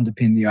assumptions that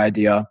underpin the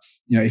idea.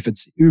 If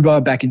it's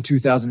Uber back in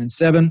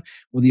 2007,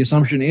 well, the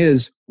assumption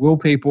is, will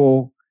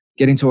people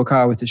get into a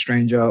car with a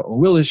stranger, or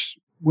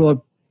will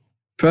a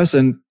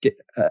person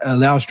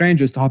allow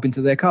strangers to hop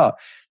into their car?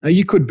 Now,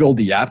 you could build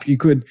the app. You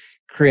could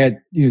create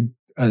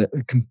a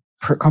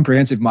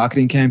comprehensive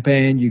marketing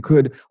campaign. You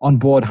could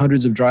onboard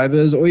hundreds of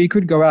drivers, or you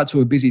could go out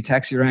to a busy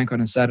taxi rank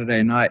on a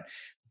Saturday night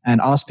and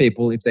ask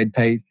people if they'd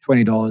pay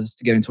 $20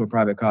 to get into a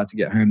private car to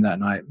get home that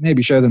night.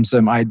 Maybe show them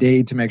some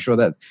ID to make sure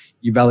that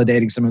you're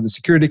validating some of the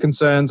security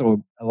concerns or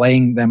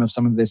allaying them of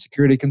some of their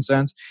security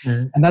concerns.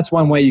 Mm-hmm. And that's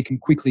one way you can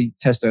quickly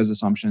test those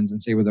assumptions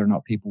and see whether or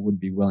not people would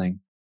be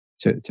willing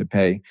to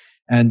pay.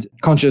 And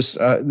conscious,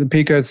 the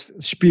P-Codes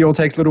spiel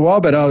takes a little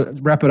while, but I'll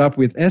wrap it up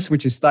with S,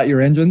 which is start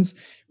your engines,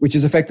 which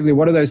is effectively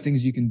what are those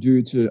things you can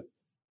do to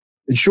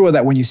ensure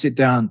that when you sit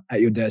down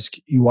at your desk,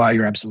 you are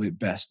your absolute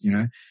best.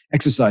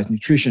 Exercise,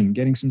 nutrition,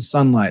 getting some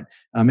sunlight,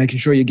 making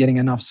sure you're getting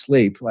enough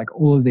sleep. Like,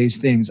 all of these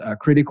things are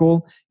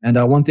critical. And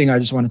one thing I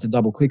just wanted to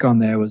double click on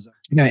there was,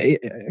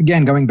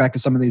 again, going back to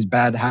some of these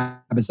bad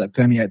habits that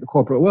permeate the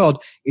corporate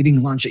world,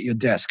 eating lunch at your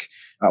desk,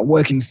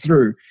 working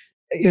through.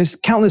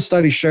 Countless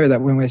studies show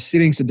that when we're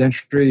sitting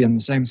sedentary in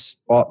the same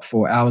spot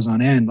for hours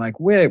on end, like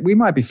we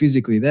might be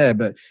physically there,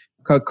 but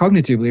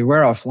cognitively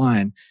we're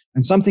offline.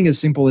 And something as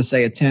simple as,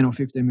 say, a 10 or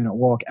 15-minute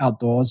walk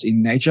outdoors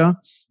in nature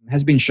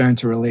has been shown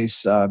to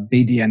release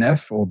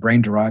BDNF, or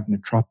brain-derived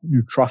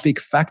neurotrophic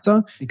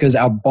factor, because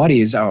our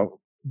bodies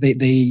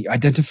they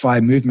identify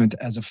movement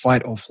as a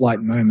fight or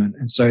flight moment.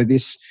 And so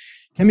this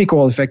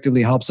chemical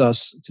effectively helps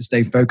us to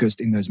stay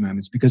focused in those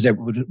moments, because it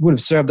would have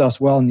served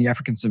us well in the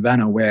African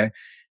savannah, where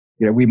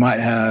we might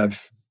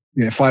have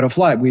fight or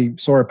flight. We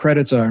saw a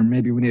predator and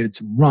maybe we needed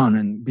to run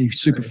and be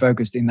super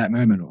focused in that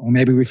moment. Or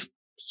maybe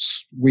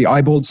we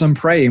eyeballed some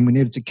prey and we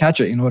needed to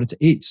catch it in order to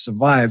eat,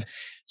 survive,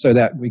 so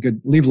that we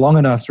could live long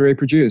enough to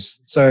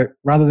reproduce. So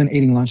rather than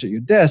eating lunch at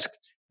your desk,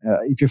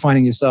 if you're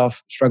finding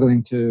yourself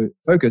struggling to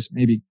focus,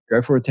 maybe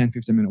go for a 10,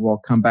 15-minute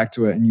walk, come back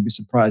to it, and you'd be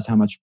surprised how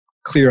much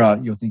clearer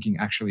your thinking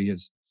actually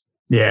is.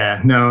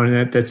 Yeah,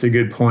 no, that's a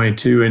good point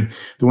too. And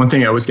the one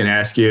thing I was going to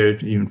ask you,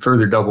 even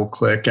further double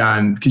click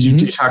on, because you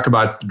do talk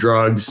about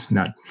drugs,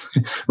 not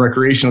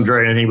recreational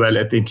drug or anything, but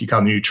I think you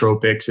call them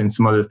nootropics and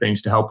some other things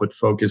to help with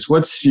focus.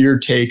 What's your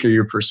take or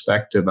your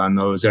perspective on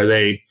those? Are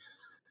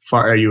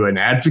you an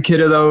advocate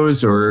of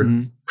those, or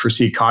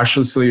proceed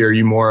cautiously? Or are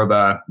you more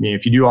of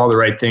if you do all the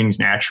right things,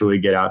 naturally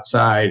get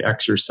outside,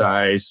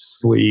 exercise,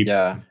 sleep,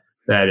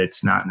 that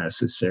it's not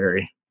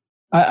necessary?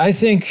 I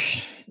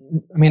think,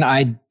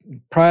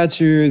 prior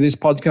to this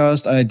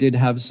podcast, I did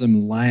have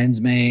some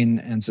lion's mane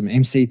and some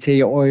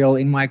MCT oil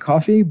in my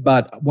coffee.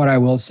 But what I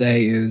will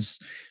say is,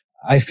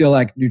 I feel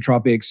like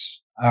nootropics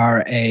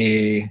are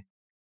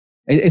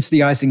it's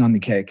the icing on the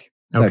cake,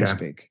 so to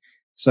speak.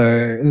 So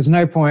there's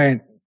no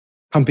point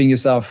pumping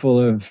yourself full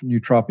of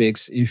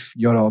nootropics if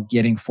you're not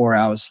getting 4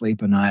 hours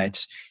sleep a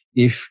night,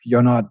 if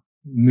you're not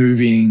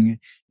moving,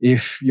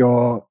 if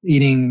you're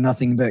eating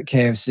nothing but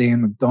KFC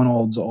and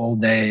McDonald's all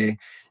day.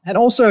 And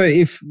also,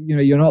 if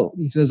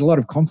if there's a lot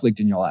of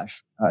conflict in your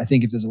life, I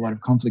think if there's a lot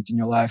of conflict in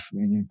your life,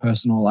 in your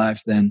personal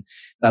life, then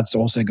that's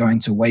also going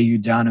to weigh you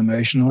down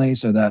emotionally,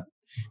 so that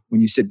when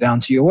you sit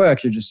down to your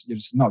work, you're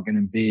just not going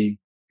to be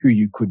who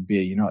you could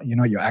be. You're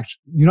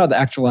not the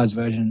actualized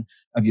version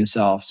of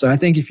yourself. So I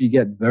think if you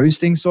get those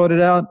things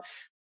sorted out,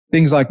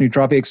 things like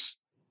nootropics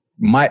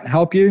might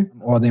help you,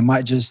 or they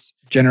might just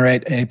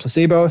generate a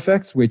placebo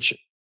effect, which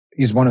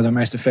is one of the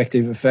most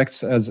effective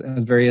effects, as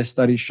various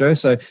studies show.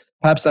 So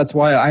perhaps that's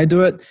why I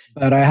do it.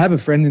 But I have a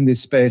friend in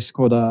this space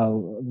called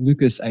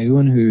Lucas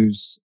Aoun,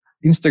 whose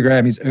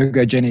Instagram is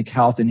Ergogenic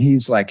Health, and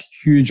he's like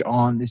huge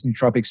on this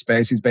nootropic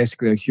space. He's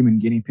basically a human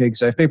guinea pig.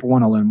 So if people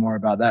want to learn more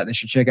about that, they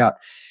should check out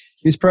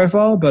his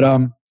profile. But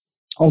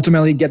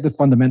ultimately, get the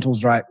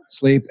fundamentals right: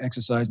 sleep,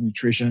 exercise,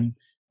 nutrition.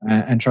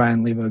 and try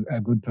and live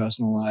a good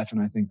personal life. And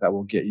I think that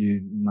will get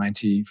you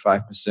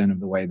 95%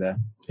 of the way there.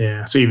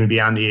 Yeah. So even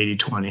beyond the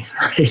 80-20,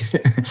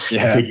 right?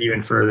 Yeah. Take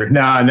even further.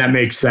 No, and that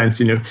makes sense.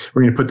 We're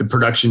going to put the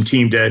production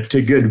team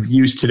to good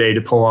use today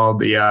to pull all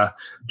the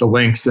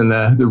links and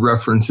the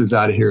references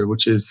out of here,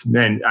 which is,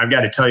 man, I've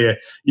got to tell you,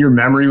 your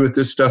memory with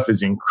this stuff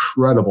is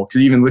incredible.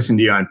 Because even listening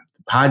to you on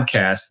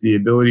podcasts, the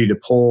ability to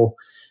pull,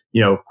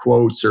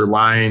 quotes or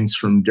lines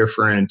from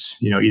different,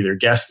 either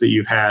guests that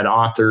you've had,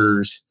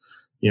 authors,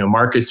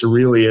 Marcus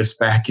Aurelius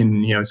back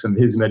in, some of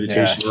his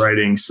meditation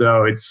writing.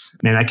 So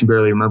I can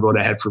barely remember what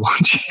I had for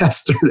lunch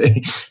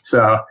yesterday.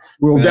 So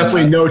we'll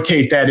definitely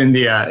notate that in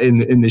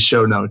the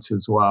show notes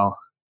as well.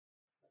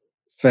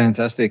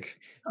 Fantastic.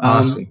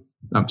 Awesome.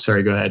 I'm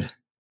sorry, go ahead.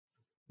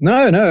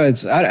 No,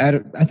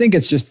 I think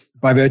it's just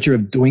by virtue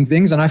of doing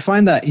things. And I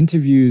find that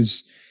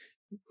interviews,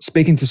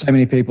 speaking to so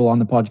many people on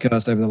the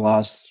podcast over the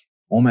last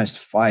almost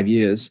 5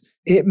 years,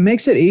 it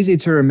makes it easy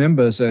to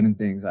remember certain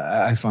things,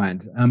 I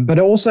find. But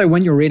also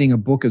when you're reading a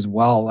book as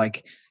well,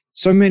 like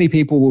so many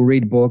people will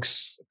read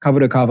books cover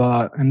to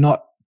cover and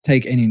not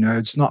take any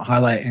notes, not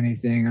highlight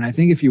anything. And I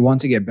think if you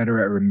want to get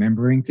better at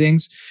remembering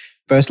things,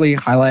 firstly,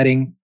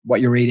 highlighting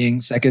what you're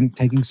reading. Second,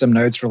 taking some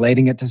notes,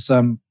 relating it to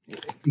some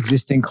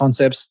existing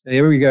concepts.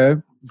 There we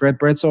go.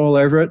 Brett's all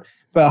over it.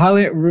 But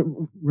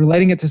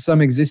relating it to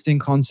some existing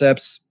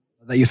concepts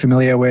that you're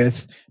familiar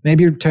with,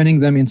 maybe you're turning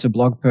them into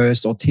blog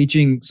posts or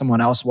teaching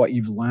someone else what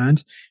you've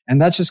learned.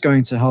 And that's just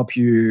going to help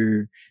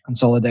you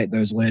consolidate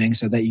those learnings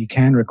so that you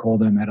can recall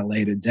them at a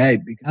later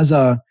date. Because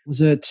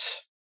was it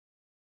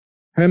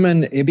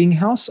Hermann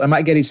Ebbinghaus? I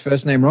might get his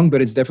first name wrong,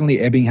 but it's definitely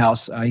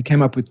Ebbinghaus. He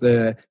came up with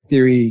the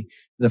theory,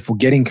 the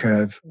forgetting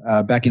curve,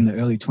 back in the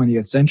early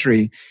 20th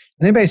century.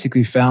 And they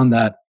basically found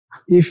that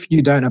if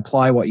you don't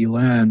apply what you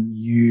learn,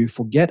 you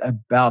forget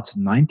about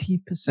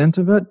 90%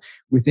 of it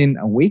within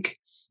a week.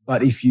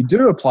 But if you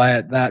do apply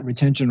it, that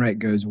retention rate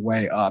goes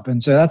way up.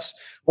 And so that's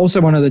also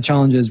one of the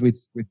challenges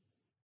with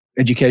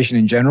education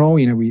in general.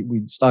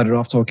 We started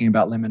off talking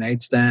about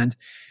Lemonade Stand,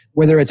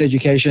 whether it's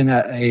education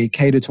at a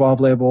K-12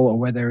 level or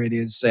whether it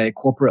is a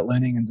corporate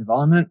learning and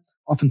development.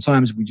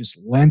 Oftentimes we just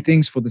learn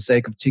things for the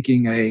sake of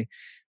ticking a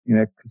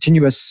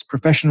continuous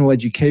professional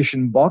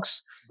education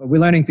box, but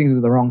we're learning things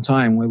at the wrong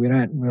time where we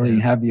don't really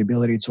have the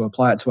ability to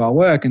apply it to our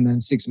work. And then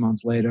 6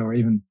 months later, or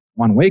even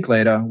 1 week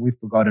later, we've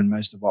forgotten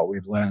most of what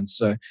we've learned.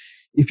 So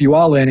if you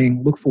are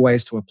learning, look for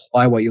ways to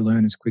apply what you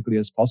learn as quickly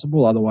as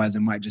possible. Otherwise,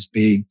 it might just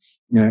be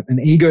an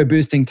ego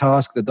boosting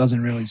task that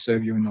doesn't really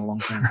serve you in the long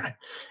term.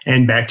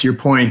 And back to your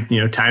point,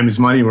 time is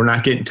money. We're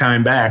not getting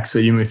time back. So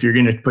if you're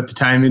going to put the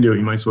time into it,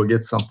 you might as well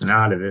get something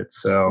out of it.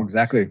 So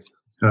exactly.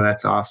 Oh,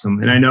 that's awesome.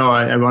 And I know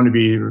I want to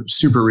be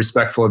super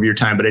respectful of your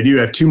time, but I do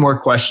have 2 more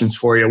questions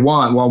for you.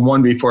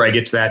 One before I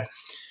get to that.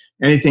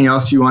 Anything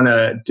else you want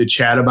to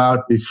chat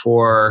about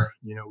before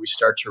we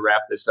start to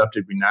wrap this up?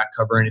 Did we not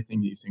cover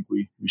anything that you think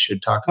we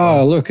should talk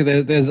about? Oh, look,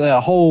 there's a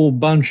whole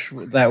bunch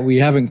that we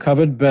haven't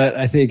covered, but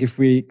I think if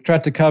we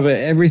tried to cover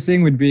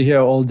everything, we'd be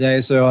here all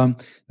day. So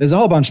there's a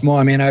whole bunch more.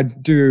 I mean, I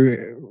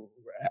do,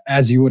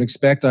 as you would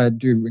expect, I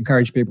do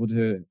encourage people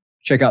to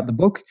check out the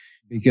book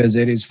because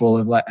it is full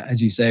of, like,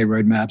 as you say,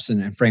 roadmaps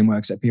and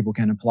frameworks that people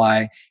can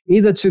apply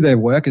either to their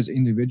work as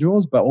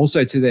individuals, but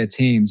also to their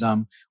teams.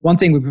 One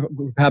thing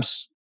we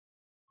perhaps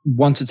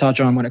want to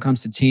touch on when it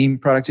comes to team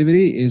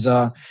productivity is,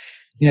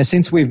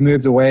 since we've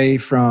moved away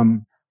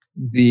from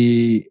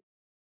the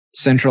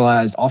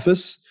centralized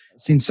office,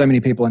 since so many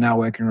people are now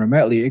working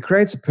remotely, it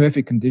creates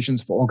perfect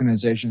conditions for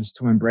organizations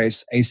to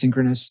embrace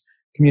asynchronous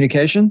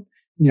communication.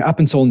 Up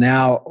until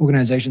now,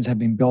 organizations have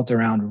been built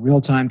around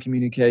real-time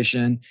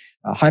communication,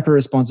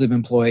 hyper-responsive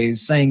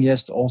employees, saying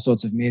yes to all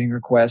sorts of meeting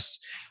requests.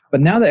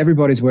 But now that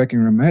everybody's working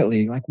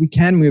remotely, we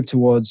can move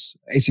towards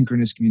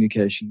asynchronous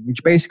communication,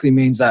 which basically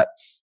means that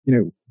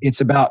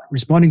it's about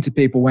responding to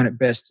people when it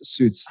best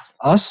suits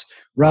us,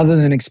 rather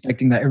than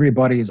expecting that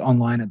everybody is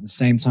online at the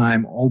same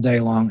time all day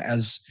long,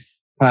 as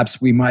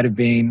perhaps we might have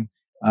been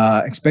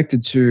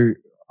expected to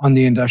on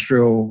the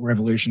Industrial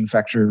Revolution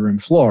factory room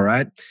floor,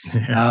 right?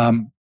 Yeah.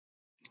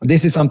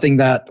 This is something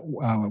that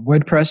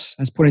WordPress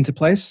has put into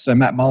place. So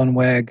Matt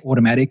Mullenweg,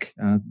 Automatic,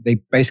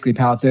 they basically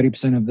power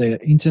 30% of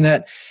the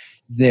internet.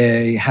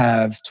 They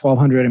have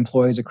 1,200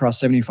 employees across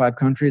 75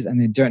 countries,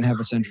 and they don't have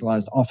a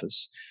centralized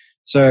office.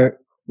 So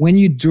when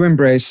you do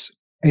embrace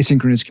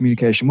asynchronous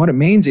communication, what it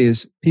means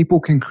is people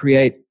can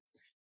create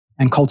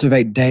and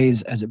cultivate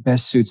days as it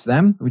best suits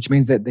them, which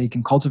means that they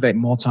can cultivate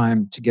more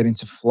time to get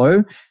into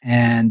flow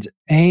and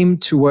aim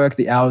to work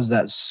the hours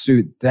that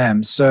suit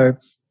them. So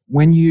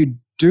when you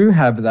do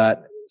have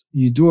that,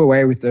 you do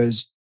away with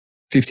those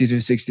 50 to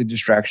 60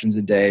 distractions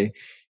a day.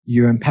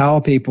 You empower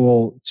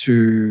people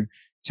to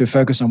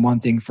focus on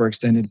one thing for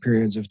extended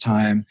periods of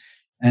time.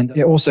 And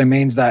it also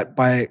means that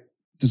by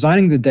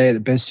designing the day that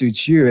best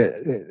suits you,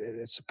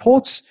 it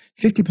supports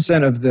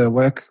 50% of the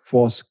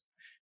workforce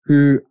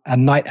who are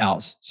night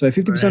owls. So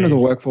 50% right. of the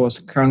workforce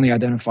currently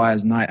identify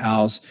as night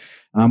owls,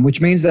 which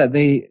means that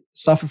they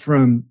suffer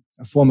from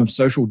a form of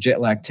social jet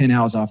lag 10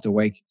 hours after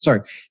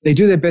they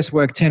do their best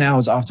work 10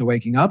 hours after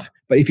waking up.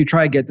 But if you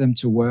try to get them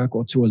to work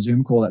or to a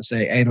Zoom call at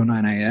say 8 or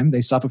 9 a.m.,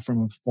 they suffer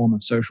from a form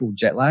of social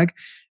jet lag.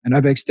 And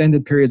over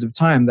extended periods of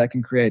time, that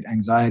can create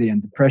anxiety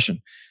and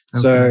depression.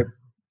 Okay. So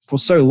for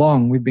so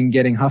long, we've been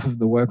getting half of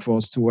the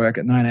workforce to work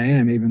at 9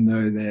 a.m., even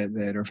though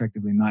they're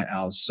effectively night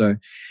owls. So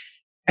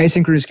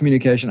asynchronous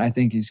communication, I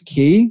think, is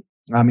key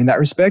in that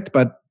respect.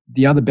 But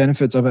the other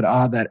benefits of it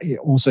are that it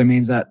also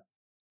means that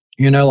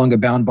you're no longer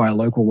bound by a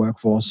local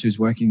workforce who's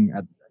working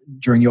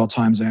during your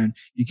time zone.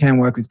 You can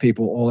work with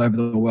people all over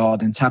the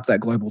world and tap that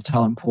global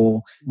talent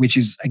pool, which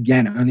is,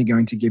 again, only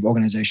going to give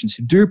organizations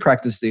who do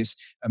practice this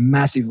a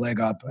massive leg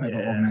up over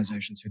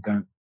organizations who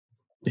don't.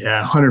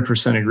 Yeah,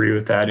 100% agree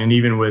with that. And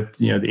even with,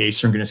 the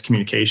asynchronous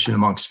communication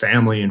amongst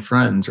family and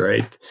friends,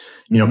 right?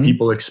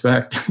 People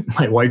expect,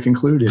 my wife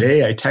included,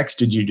 hey, I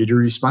texted you. Did you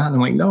respond?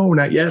 I'm like, no,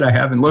 not yet. I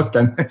haven't looked.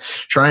 I'm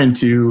trying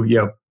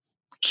to,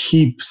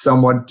 keep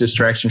somewhat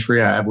distraction free.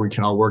 We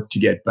can all work to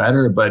get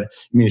better, but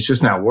it's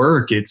just not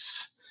work.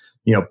 It's,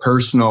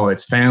 personal,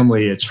 it's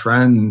family, it's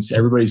friends.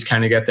 Everybody's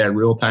kind of got that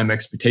real-time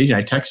expectation.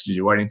 I texted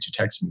you. Why didn't you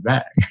text me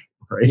back?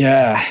 Right?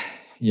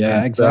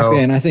 Yeah, exactly.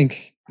 And I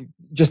think,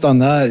 just on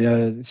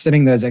that,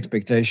 setting those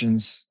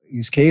expectations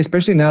is key,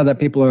 especially now that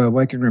people are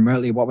working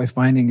remotely. What we're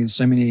finding is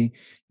so many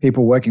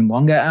people working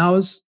longer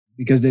hours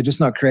because they're just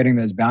not creating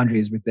those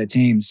boundaries with their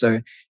teams.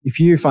 So if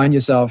you find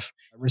yourself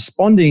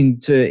responding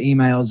to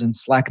emails and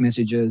Slack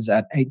messages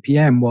at 8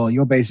 p.m., well,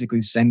 you're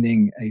basically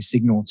sending a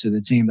signal to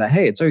the team that,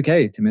 hey, it's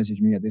okay to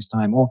message me at this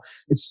time, or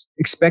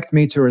expect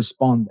me to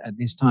respond at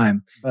this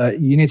time.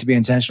 But you need to be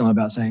intentional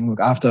about saying, look,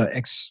 after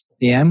X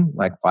p.m.,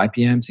 like 5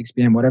 p.m., 6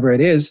 p.m., whatever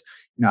it is,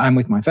 I'm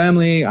with my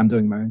family, I'm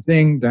doing my own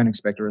thing, don't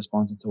expect a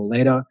response until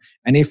later.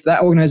 And if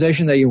that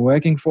organization that you're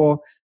working for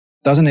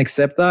doesn't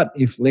accept that,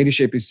 if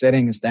leadership is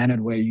setting a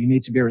standard where you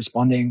need to be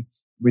responding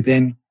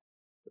within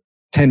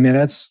 10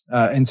 minutes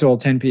until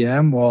 10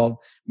 p.m.,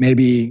 well,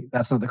 maybe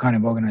that's not the kind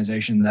of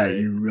organization that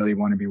you really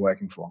want to be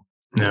working for.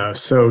 No,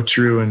 so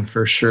true, and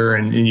for sure.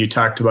 And you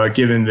talked about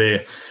giving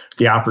the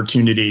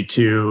opportunity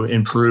to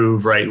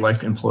improve, right?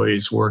 Like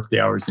employees work the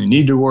hours they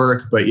need to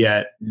work, but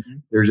yet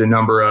there's a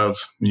number of,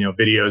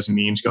 videos and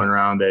memes going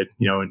around that,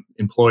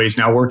 employees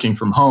now working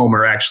from home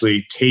are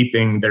actually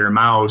taping their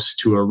mouse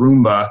to a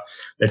Roomba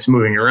that's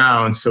moving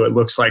around. So it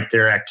looks like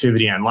their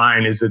activity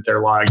online is that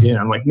they're logged in.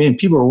 I'm like, man,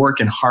 people are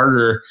working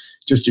harder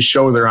just to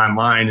show they're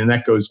online. And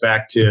that goes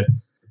back to,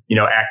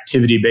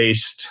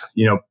 activity-based,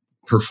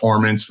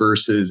 performance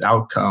versus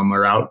outcome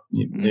or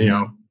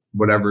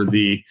whatever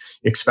the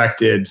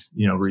expected,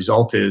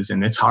 result is.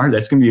 And it's hard.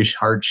 That's going to be a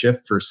hard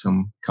shift for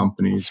some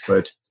companies,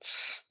 but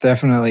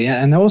definitely.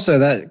 And also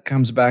that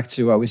comes back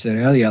to what we said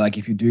earlier. Like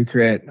if you do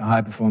create a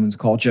high performance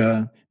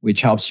culture,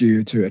 which helps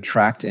you to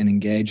attract and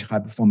engage high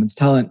performance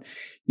talent,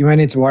 you won't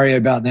need to worry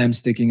about them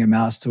sticking a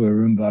mouse to a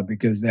Roomba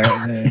because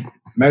they're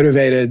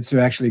motivated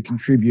to actually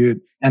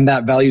contribute. And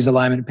that values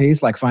alignment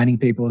piece, like finding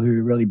people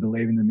who really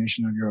believe in the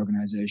mission of your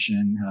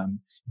organization,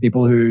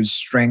 people whose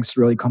strengths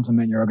really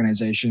complement your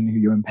organization, who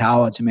you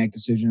empower to make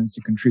decisions,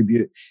 to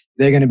contribute,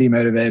 they're going to be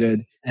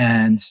motivated.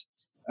 And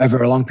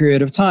over a long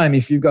period of time,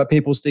 if you've got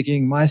people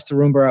sticking mice to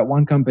Roomba at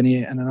one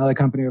company and another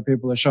company where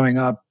people are showing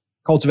up,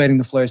 cultivating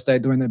the flow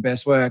state, doing their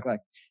best work,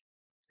 like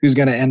who's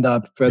going to end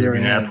up further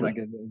ahead? Like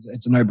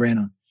it's a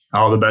no-brainer.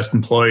 All the best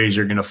employees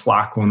are going to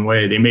flock one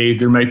way.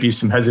 There might be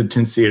some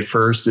hesitancy at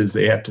first as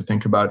they have to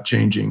think about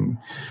changing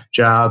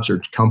jobs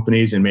or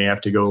companies and may have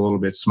to go a little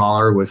bit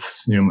smaller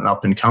with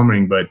up and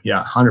coming. But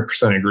yeah,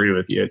 100% agree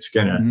with you. It's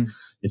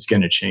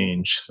gonna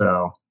change.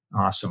 So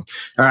awesome.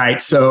 All right.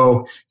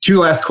 So 2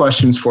 last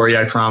questions for you,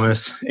 I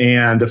promise.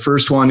 And the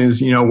first one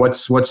is,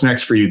 what's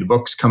next for you? The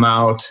book's come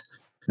out.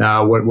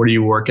 What are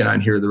you working on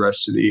here the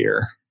rest of the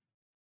year?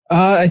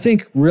 I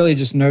think really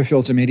just No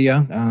Filter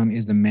Media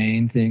is the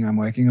main thing I'm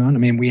working on. I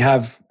mean, we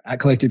have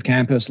at Collective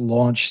Campus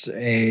launched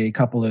a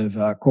couple of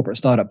corporate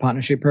startup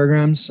partnership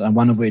programs,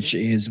 one of which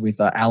is with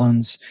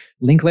Allens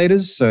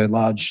Linklaters, so a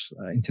large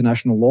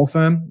international law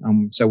firm.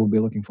 So we'll be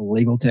looking for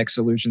legal tech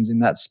solutions in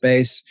that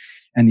space.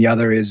 And the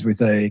other is with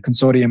a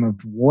consortium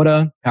of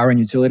water, power and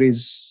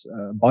utilities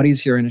bodies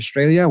here in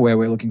Australia, where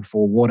we're looking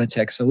for water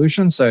tech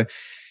solutions. So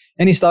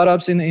any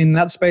startups in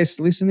that space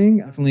listening,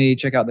 definitely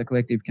check out the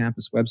Collective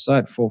Campus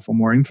website for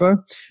more info.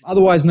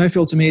 Otherwise, No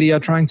Filter Media,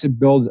 trying to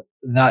build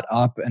that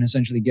up and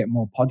essentially get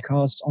more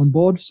podcasts on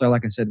board. So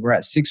like I said, we're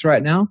at 6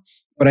 right now.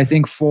 But I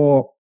think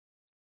for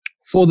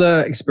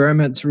the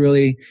experiment to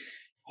really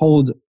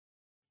hold,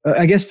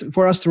 I guess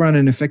for us to run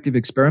an effective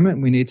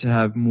experiment, we need to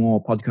have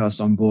more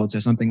podcasts on board.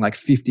 So something like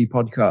 50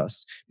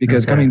 podcasts.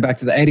 Because coming back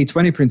to the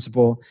 80-20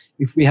 principle,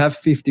 if we have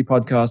 50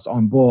 podcasts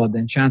on board,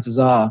 then chances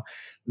are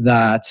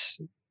that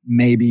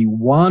maybe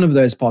one of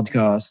those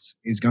podcasts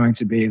is going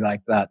to be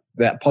like that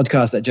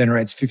podcast that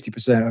generates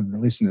 50% of the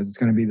listeners. It's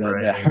going to be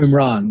the home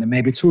run. Then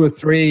maybe 2 or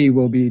 3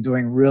 will be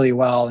doing really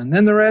well. And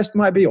then the rest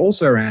might be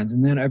also rans.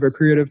 And then over a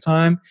period of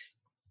time,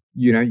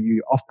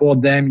 you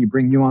offboard them, you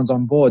bring new ones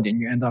on board, and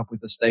you end up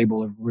with a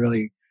stable of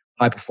really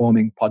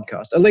high-performing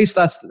podcast. At least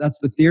that's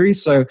the theory.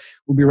 So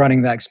we'll be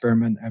running that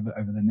experiment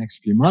over the next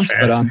few months.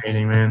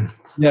 Fascinating, man.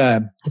 Yeah,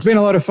 it's been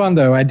a lot of fun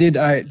though. I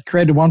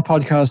created one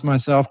podcast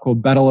myself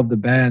called Battle of the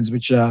Bands,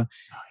 which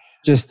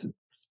just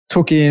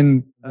took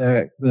in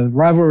the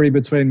rivalry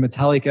between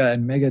Metallica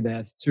and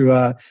Megadeth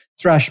to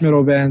thrash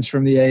metal bands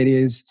from the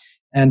 80s.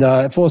 And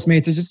it forced me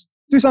to just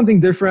do something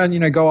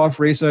different, go off,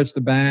 research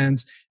the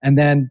bands, and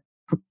then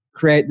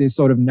create this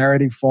sort of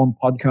narrative form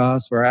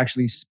podcast where I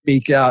actually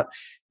speak out,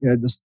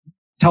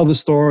 tell the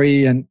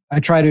story. And I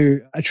try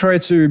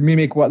to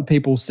mimic what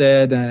people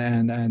said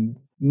and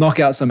knock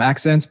out some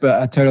accents,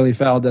 but I totally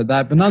failed at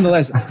that. But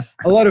nonetheless,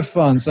 a lot of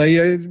fun. So,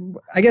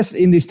 I guess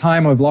in this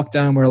time of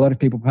lockdown where a lot of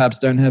people perhaps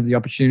don't have the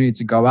opportunity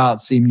to go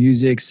out, see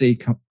music, see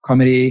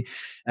comedy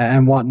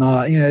and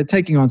whatnot,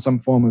 taking on some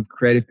form of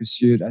creative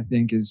pursuit, I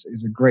think is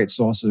a great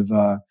source of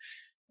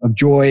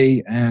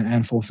joy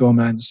and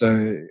fulfillment.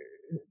 So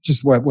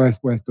just worth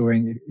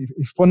doing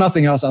if for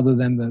nothing else other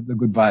than the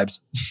good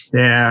vibes.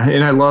 Yeah.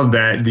 And I love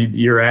that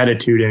your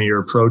attitude and your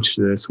approach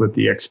to this with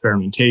the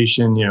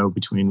experimentation,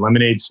 between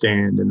Lemonade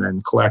Stand and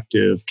then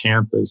Collective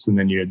Campus. And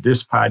then you had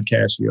this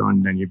podcast,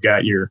 and then you've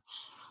got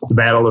the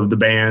Battle of the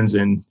Bands.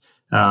 And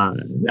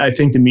I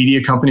think the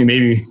media company,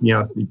 maybe,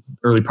 the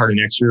early part of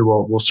next year,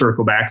 we'll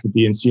circle back with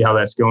you and see how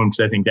that's going. Because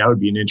I think that would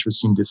be an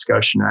interesting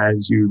discussion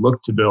as you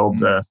look to build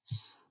the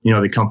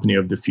company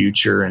of the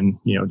future and,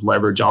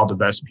 leverage all the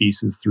best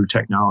pieces through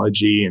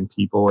technology and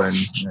people. And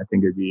I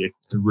think it'd be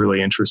a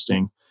really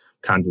interesting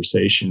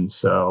conversation.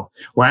 So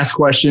last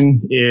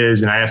question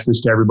is, and I ask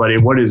this to everybody,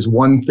 what is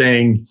one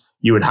thing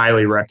you would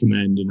highly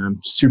recommend? And I'm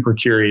super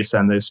curious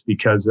on this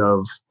because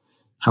of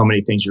how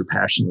many things you're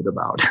passionate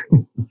about.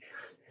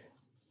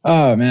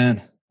 Oh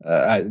man,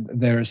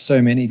 there are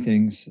so many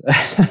things,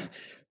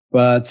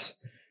 but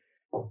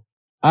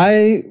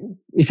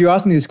if you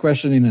ask me this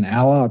question in an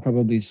hour, I'd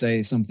probably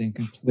say something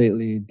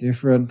completely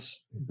different,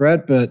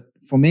 Brett. But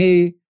for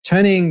me,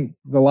 turning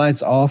the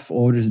lights off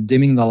or just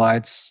dimming the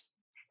lights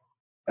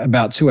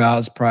about 2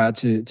 hours prior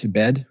to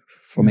bed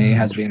for me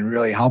has been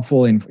really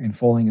helpful in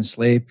falling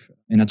asleep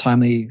in a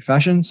timely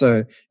fashion.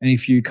 So, and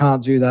if you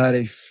can't do that,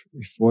 if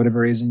for whatever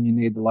reason you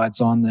need the lights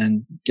on,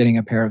 then getting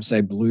a pair of,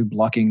 say, blue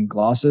blocking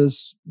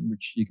glasses,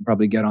 which you can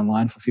probably get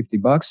online for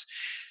 $50,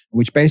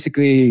 which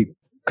basically,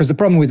 because the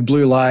problem with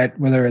blue light,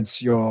 whether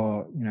it's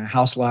your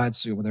house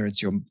lights or whether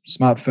it's your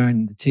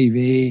smartphone, the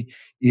TV,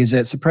 is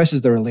it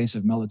suppresses the release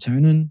of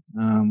melatonin,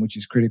 which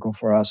is critical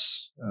for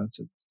us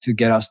to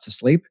get us to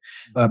sleep.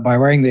 But by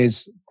wearing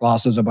these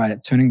glasses or by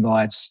turning the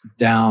lights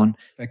down,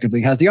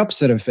 effectively has the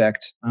opposite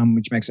effect,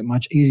 which makes it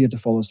much easier to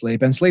fall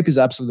asleep. And sleep is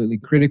absolutely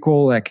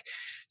critical. Like,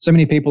 so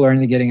many people are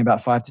only getting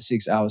about 5 to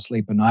 6 hours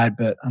sleep a night,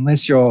 but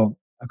unless you're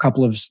a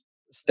couple of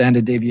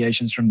standard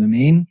deviations from the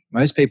mean,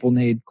 most people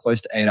need close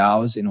to 8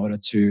 hours in order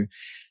to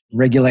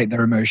regulate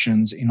their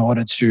emotions, in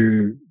order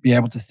to be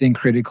able to think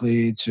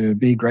critically, to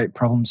be great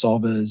problem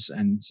solvers,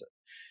 and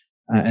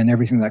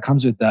everything that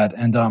comes with that.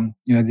 And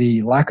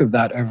the lack of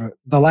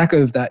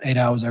that 8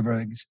 hours over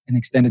an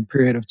extended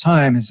period of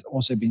time has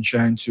also been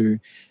shown to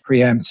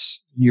preempt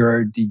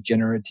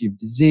neurodegenerative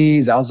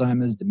disease,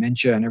 Alzheimer's,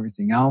 dementia, and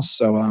everything else.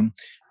 So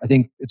I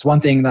think it's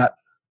one thing that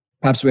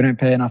perhaps we don't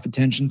pay enough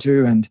attention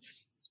to, and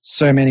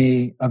so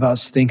many of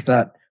us think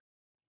that,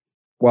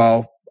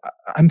 well,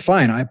 I'm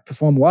fine. I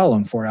perform well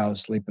on 4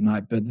 hours sleep a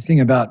night. But the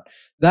thing about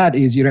that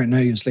is you don't know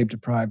you're sleep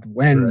deprived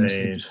when you're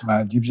sleep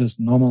deprived. You've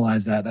just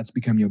normalized that. That's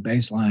become your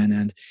baseline.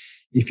 And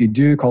if you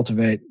do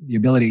cultivate the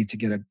ability to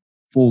get a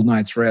full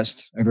night's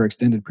rest over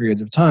extended periods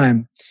of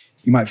time,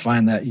 you might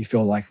find that you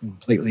feel like a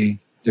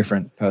completely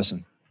different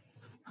person.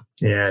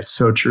 Yeah, it's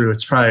so true.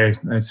 It's probably,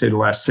 I'd say the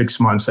last 6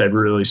 months, I've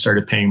really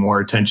started paying more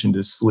attention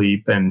to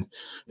sleep and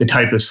the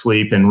type of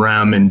sleep and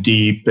REM and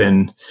deep.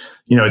 And,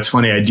 it's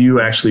funny, I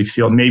do actually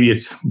feel, maybe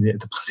it's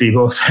the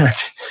placebo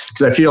effect,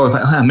 because I feel,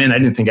 I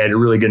didn't think I had a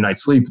really good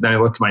night's sleep. But then I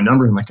look at my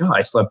number and I'm like,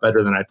 I slept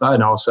better than I thought.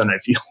 And all of a sudden I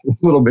feel a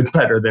little bit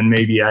better than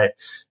maybe I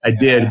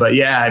did. But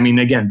yeah,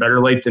 again,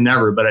 better late than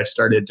never. But I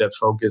started to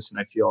focus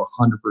and I feel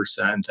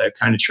 100%. I've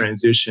kind of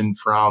transitioned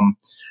from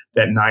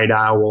that night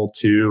owl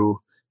to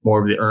more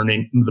of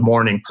the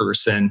morning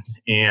person.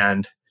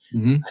 And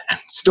I'm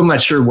still not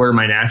sure where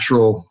my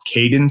natural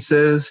cadence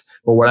is,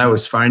 but what I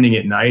was finding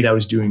at night, I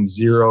was doing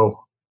zero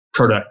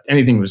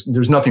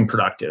there's nothing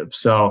productive.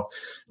 So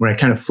when I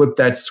kind of flipped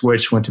that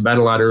switch, went to bed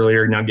a lot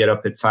earlier, now get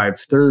up at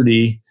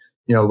 5:30,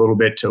 a little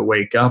bit to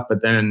wake up.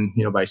 But then,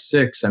 by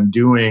 6, I'm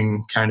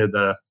doing kind of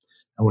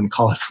I wouldn't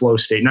call it flow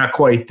state, not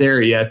quite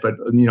there yet, but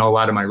a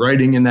lot of my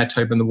writing in that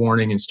type in the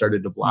morning and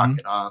started to block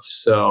it off.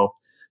 So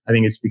I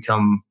think it's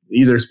become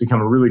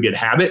a really good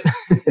habit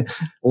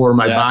or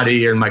my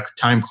body or my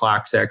time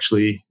clock's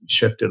actually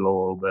shifted a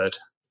little bit.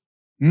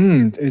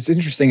 It's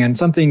interesting. And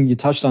something you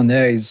touched on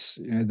there is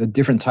the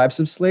different types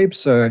of sleep.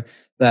 So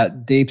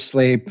that deep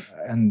sleep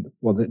and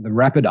the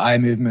rapid eye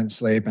movement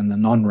sleep and the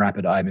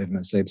non-rapid eye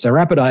movement sleep. So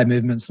rapid eye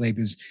movement sleep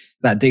is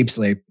that deep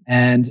sleep.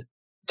 And it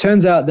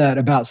turns out that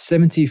about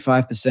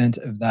 75%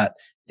 of that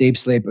deep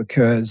sleep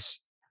occurs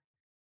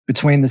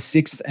between the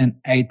 6th and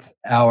 8th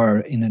hour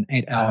in an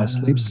 8-hour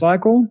sleep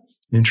cycle.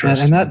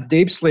 Interesting. And that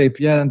deep sleep,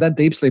 that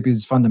deep sleep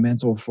is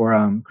fundamental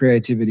for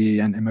creativity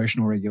and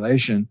emotional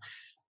regulation.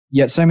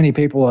 Yet so many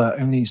people are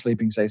only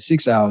sleeping, say,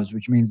 6 hours,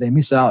 which means they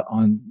miss out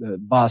on the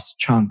vast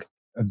chunk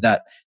of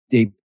that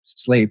deep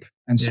sleep.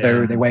 And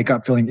so they wake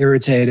up feeling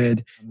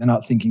irritated, they're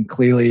not thinking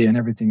clearly and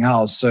everything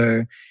else.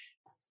 So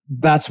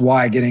that's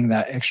why getting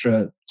that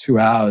extra 2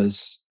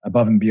 hours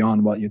above and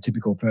beyond what your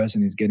typical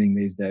person is getting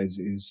these days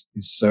is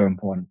so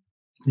important.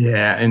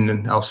 Yeah,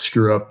 and I'll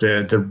screw up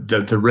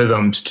the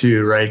rhythms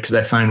too, right? Because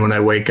I find when I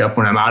wake up,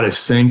 when I'm out of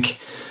sync,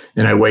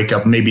 and I wake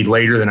up maybe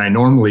later than I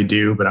normally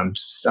do, but I'm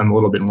a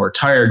little bit more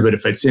tired. But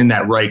if it's in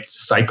that right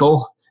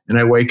cycle and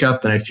I wake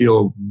up, then I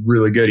feel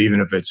really good, even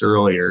if it's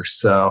earlier.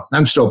 So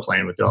I'm still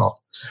playing with it all.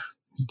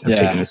 I'm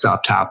taking this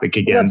off topic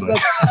again.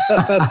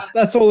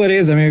 That's all it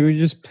is. I mean, we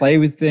just play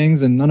with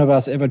things, and none of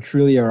us ever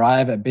truly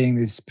arrive at being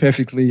this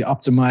perfectly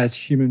optimized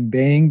human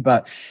being.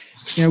 But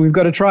we've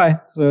got to try.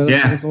 So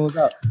that's what it's all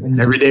about.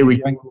 And every day we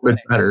get a little bit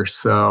better.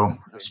 So,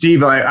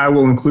 Steve, I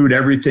will include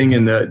everything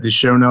in the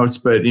show notes.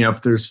 But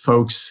if there's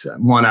folks,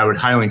 one, I would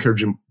highly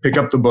encourage you, pick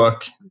up the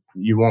book.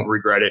 You won't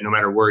regret it, no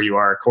matter where you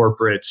are,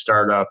 corporate,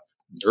 startup,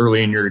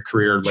 early in your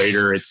career,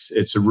 later.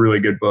 It's a really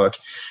good book.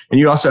 And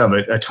you also have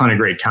a ton of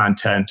great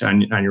content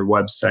on your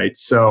website.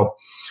 So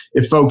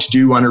if folks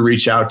do want to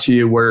reach out to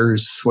you,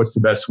 what's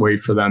the best way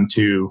for them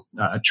to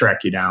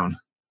track you down?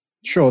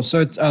 Sure.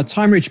 So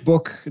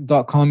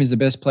timereachbook.com is the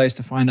best place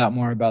to find out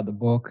more about the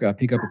book.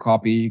 Pick up a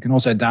copy. You can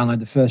also download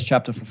the first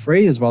chapter for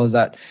free, as well as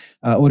that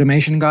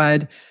automation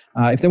guide.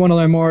 If they want to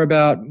learn more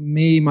about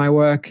me, my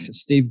work,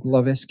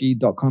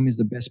 steveglaveski.com is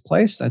the best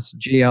place. That's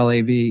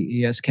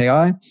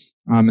GLAVESKI.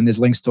 And there's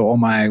links to all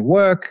my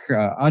work,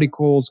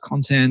 articles,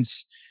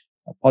 contents,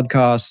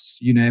 podcasts,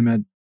 you name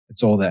it.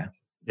 It's all there.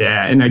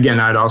 Yeah. And again,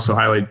 I'd also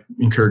highly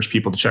encourage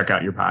people to check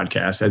out your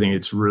podcast. I think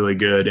it's really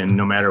good. And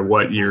no matter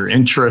what your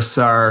interests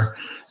are,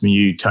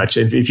 you touch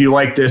it. If you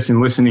like this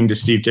and listening to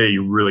Steve today,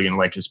 you're really going to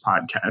like his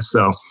podcast.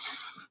 So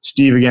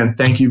Steve, again,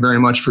 thank you very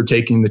much for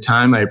taking the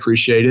time. I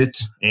appreciate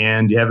it.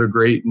 And you have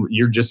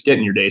you're just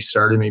getting your day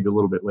started, maybe a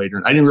little bit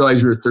later. I didn't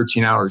realize we were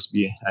 13 hours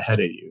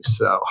ahead of you.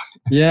 So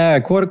yeah,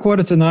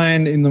 quarter to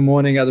 9 in the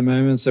morning at the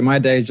moment. So my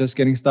day is just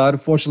getting started.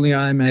 Fortunately,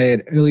 I'm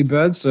an early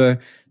bird. So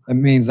that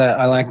means that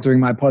I like doing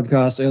my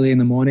podcast early in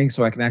the morning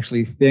so I can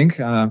actually think.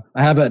 I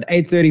have an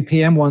 8:30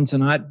 p.m. one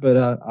tonight, but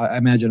I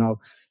imagine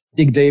I'll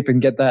dig deep and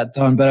get that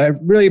done. But I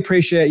really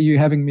appreciate you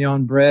having me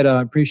on, Brett.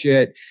 I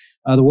appreciate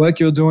the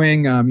work you're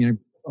doing.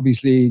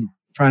 Obviously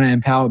trying to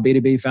empower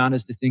B2B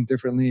founders to think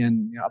differently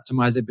and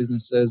optimize their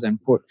businesses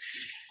and put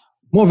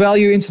more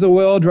value into the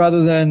world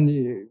rather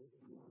than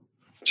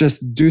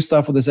just do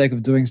stuff for the sake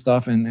of doing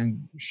stuff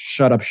and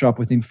shut up shop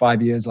within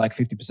 5 years like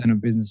 50% of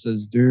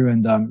businesses do.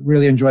 And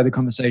really enjoyed the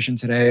conversation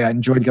today. I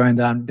enjoyed going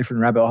down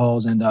different rabbit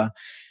holes. And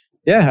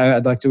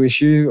I'd like to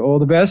wish you all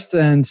the best.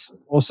 And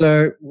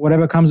also,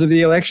 whatever comes of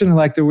the election, I'd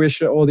like to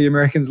wish all the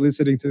Americans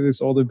listening to this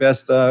all the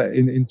best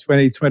in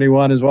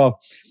 2021 as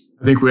well.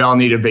 I think we all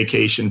need a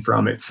vacation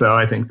from it. So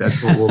I think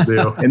that's what we'll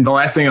do. And the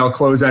last thing I'll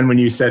close on when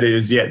you said it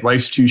is,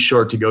 life's too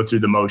short to go through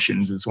the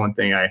motions is one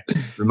thing I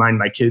remind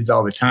my kids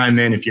all the time,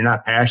 man. If you're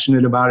not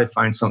passionate about it,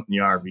 find something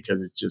you are,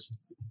 because it's just,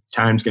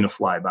 time's going to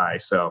fly by.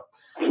 So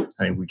I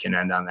think we can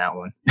end on that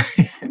one.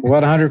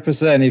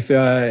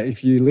 100%.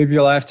 If you live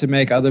your life to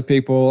make other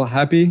people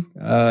happy,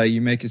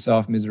 you make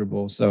yourself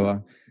miserable.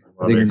 So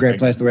I think a great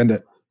place to end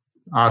it.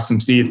 Awesome,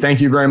 Steve. Thank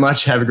you very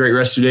much. Have a great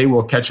rest of your day.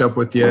 We'll catch up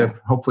with you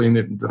hopefully in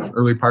the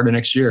early part of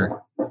next year.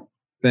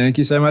 Thank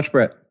you so much,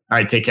 Brett. All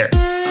right, take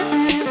care.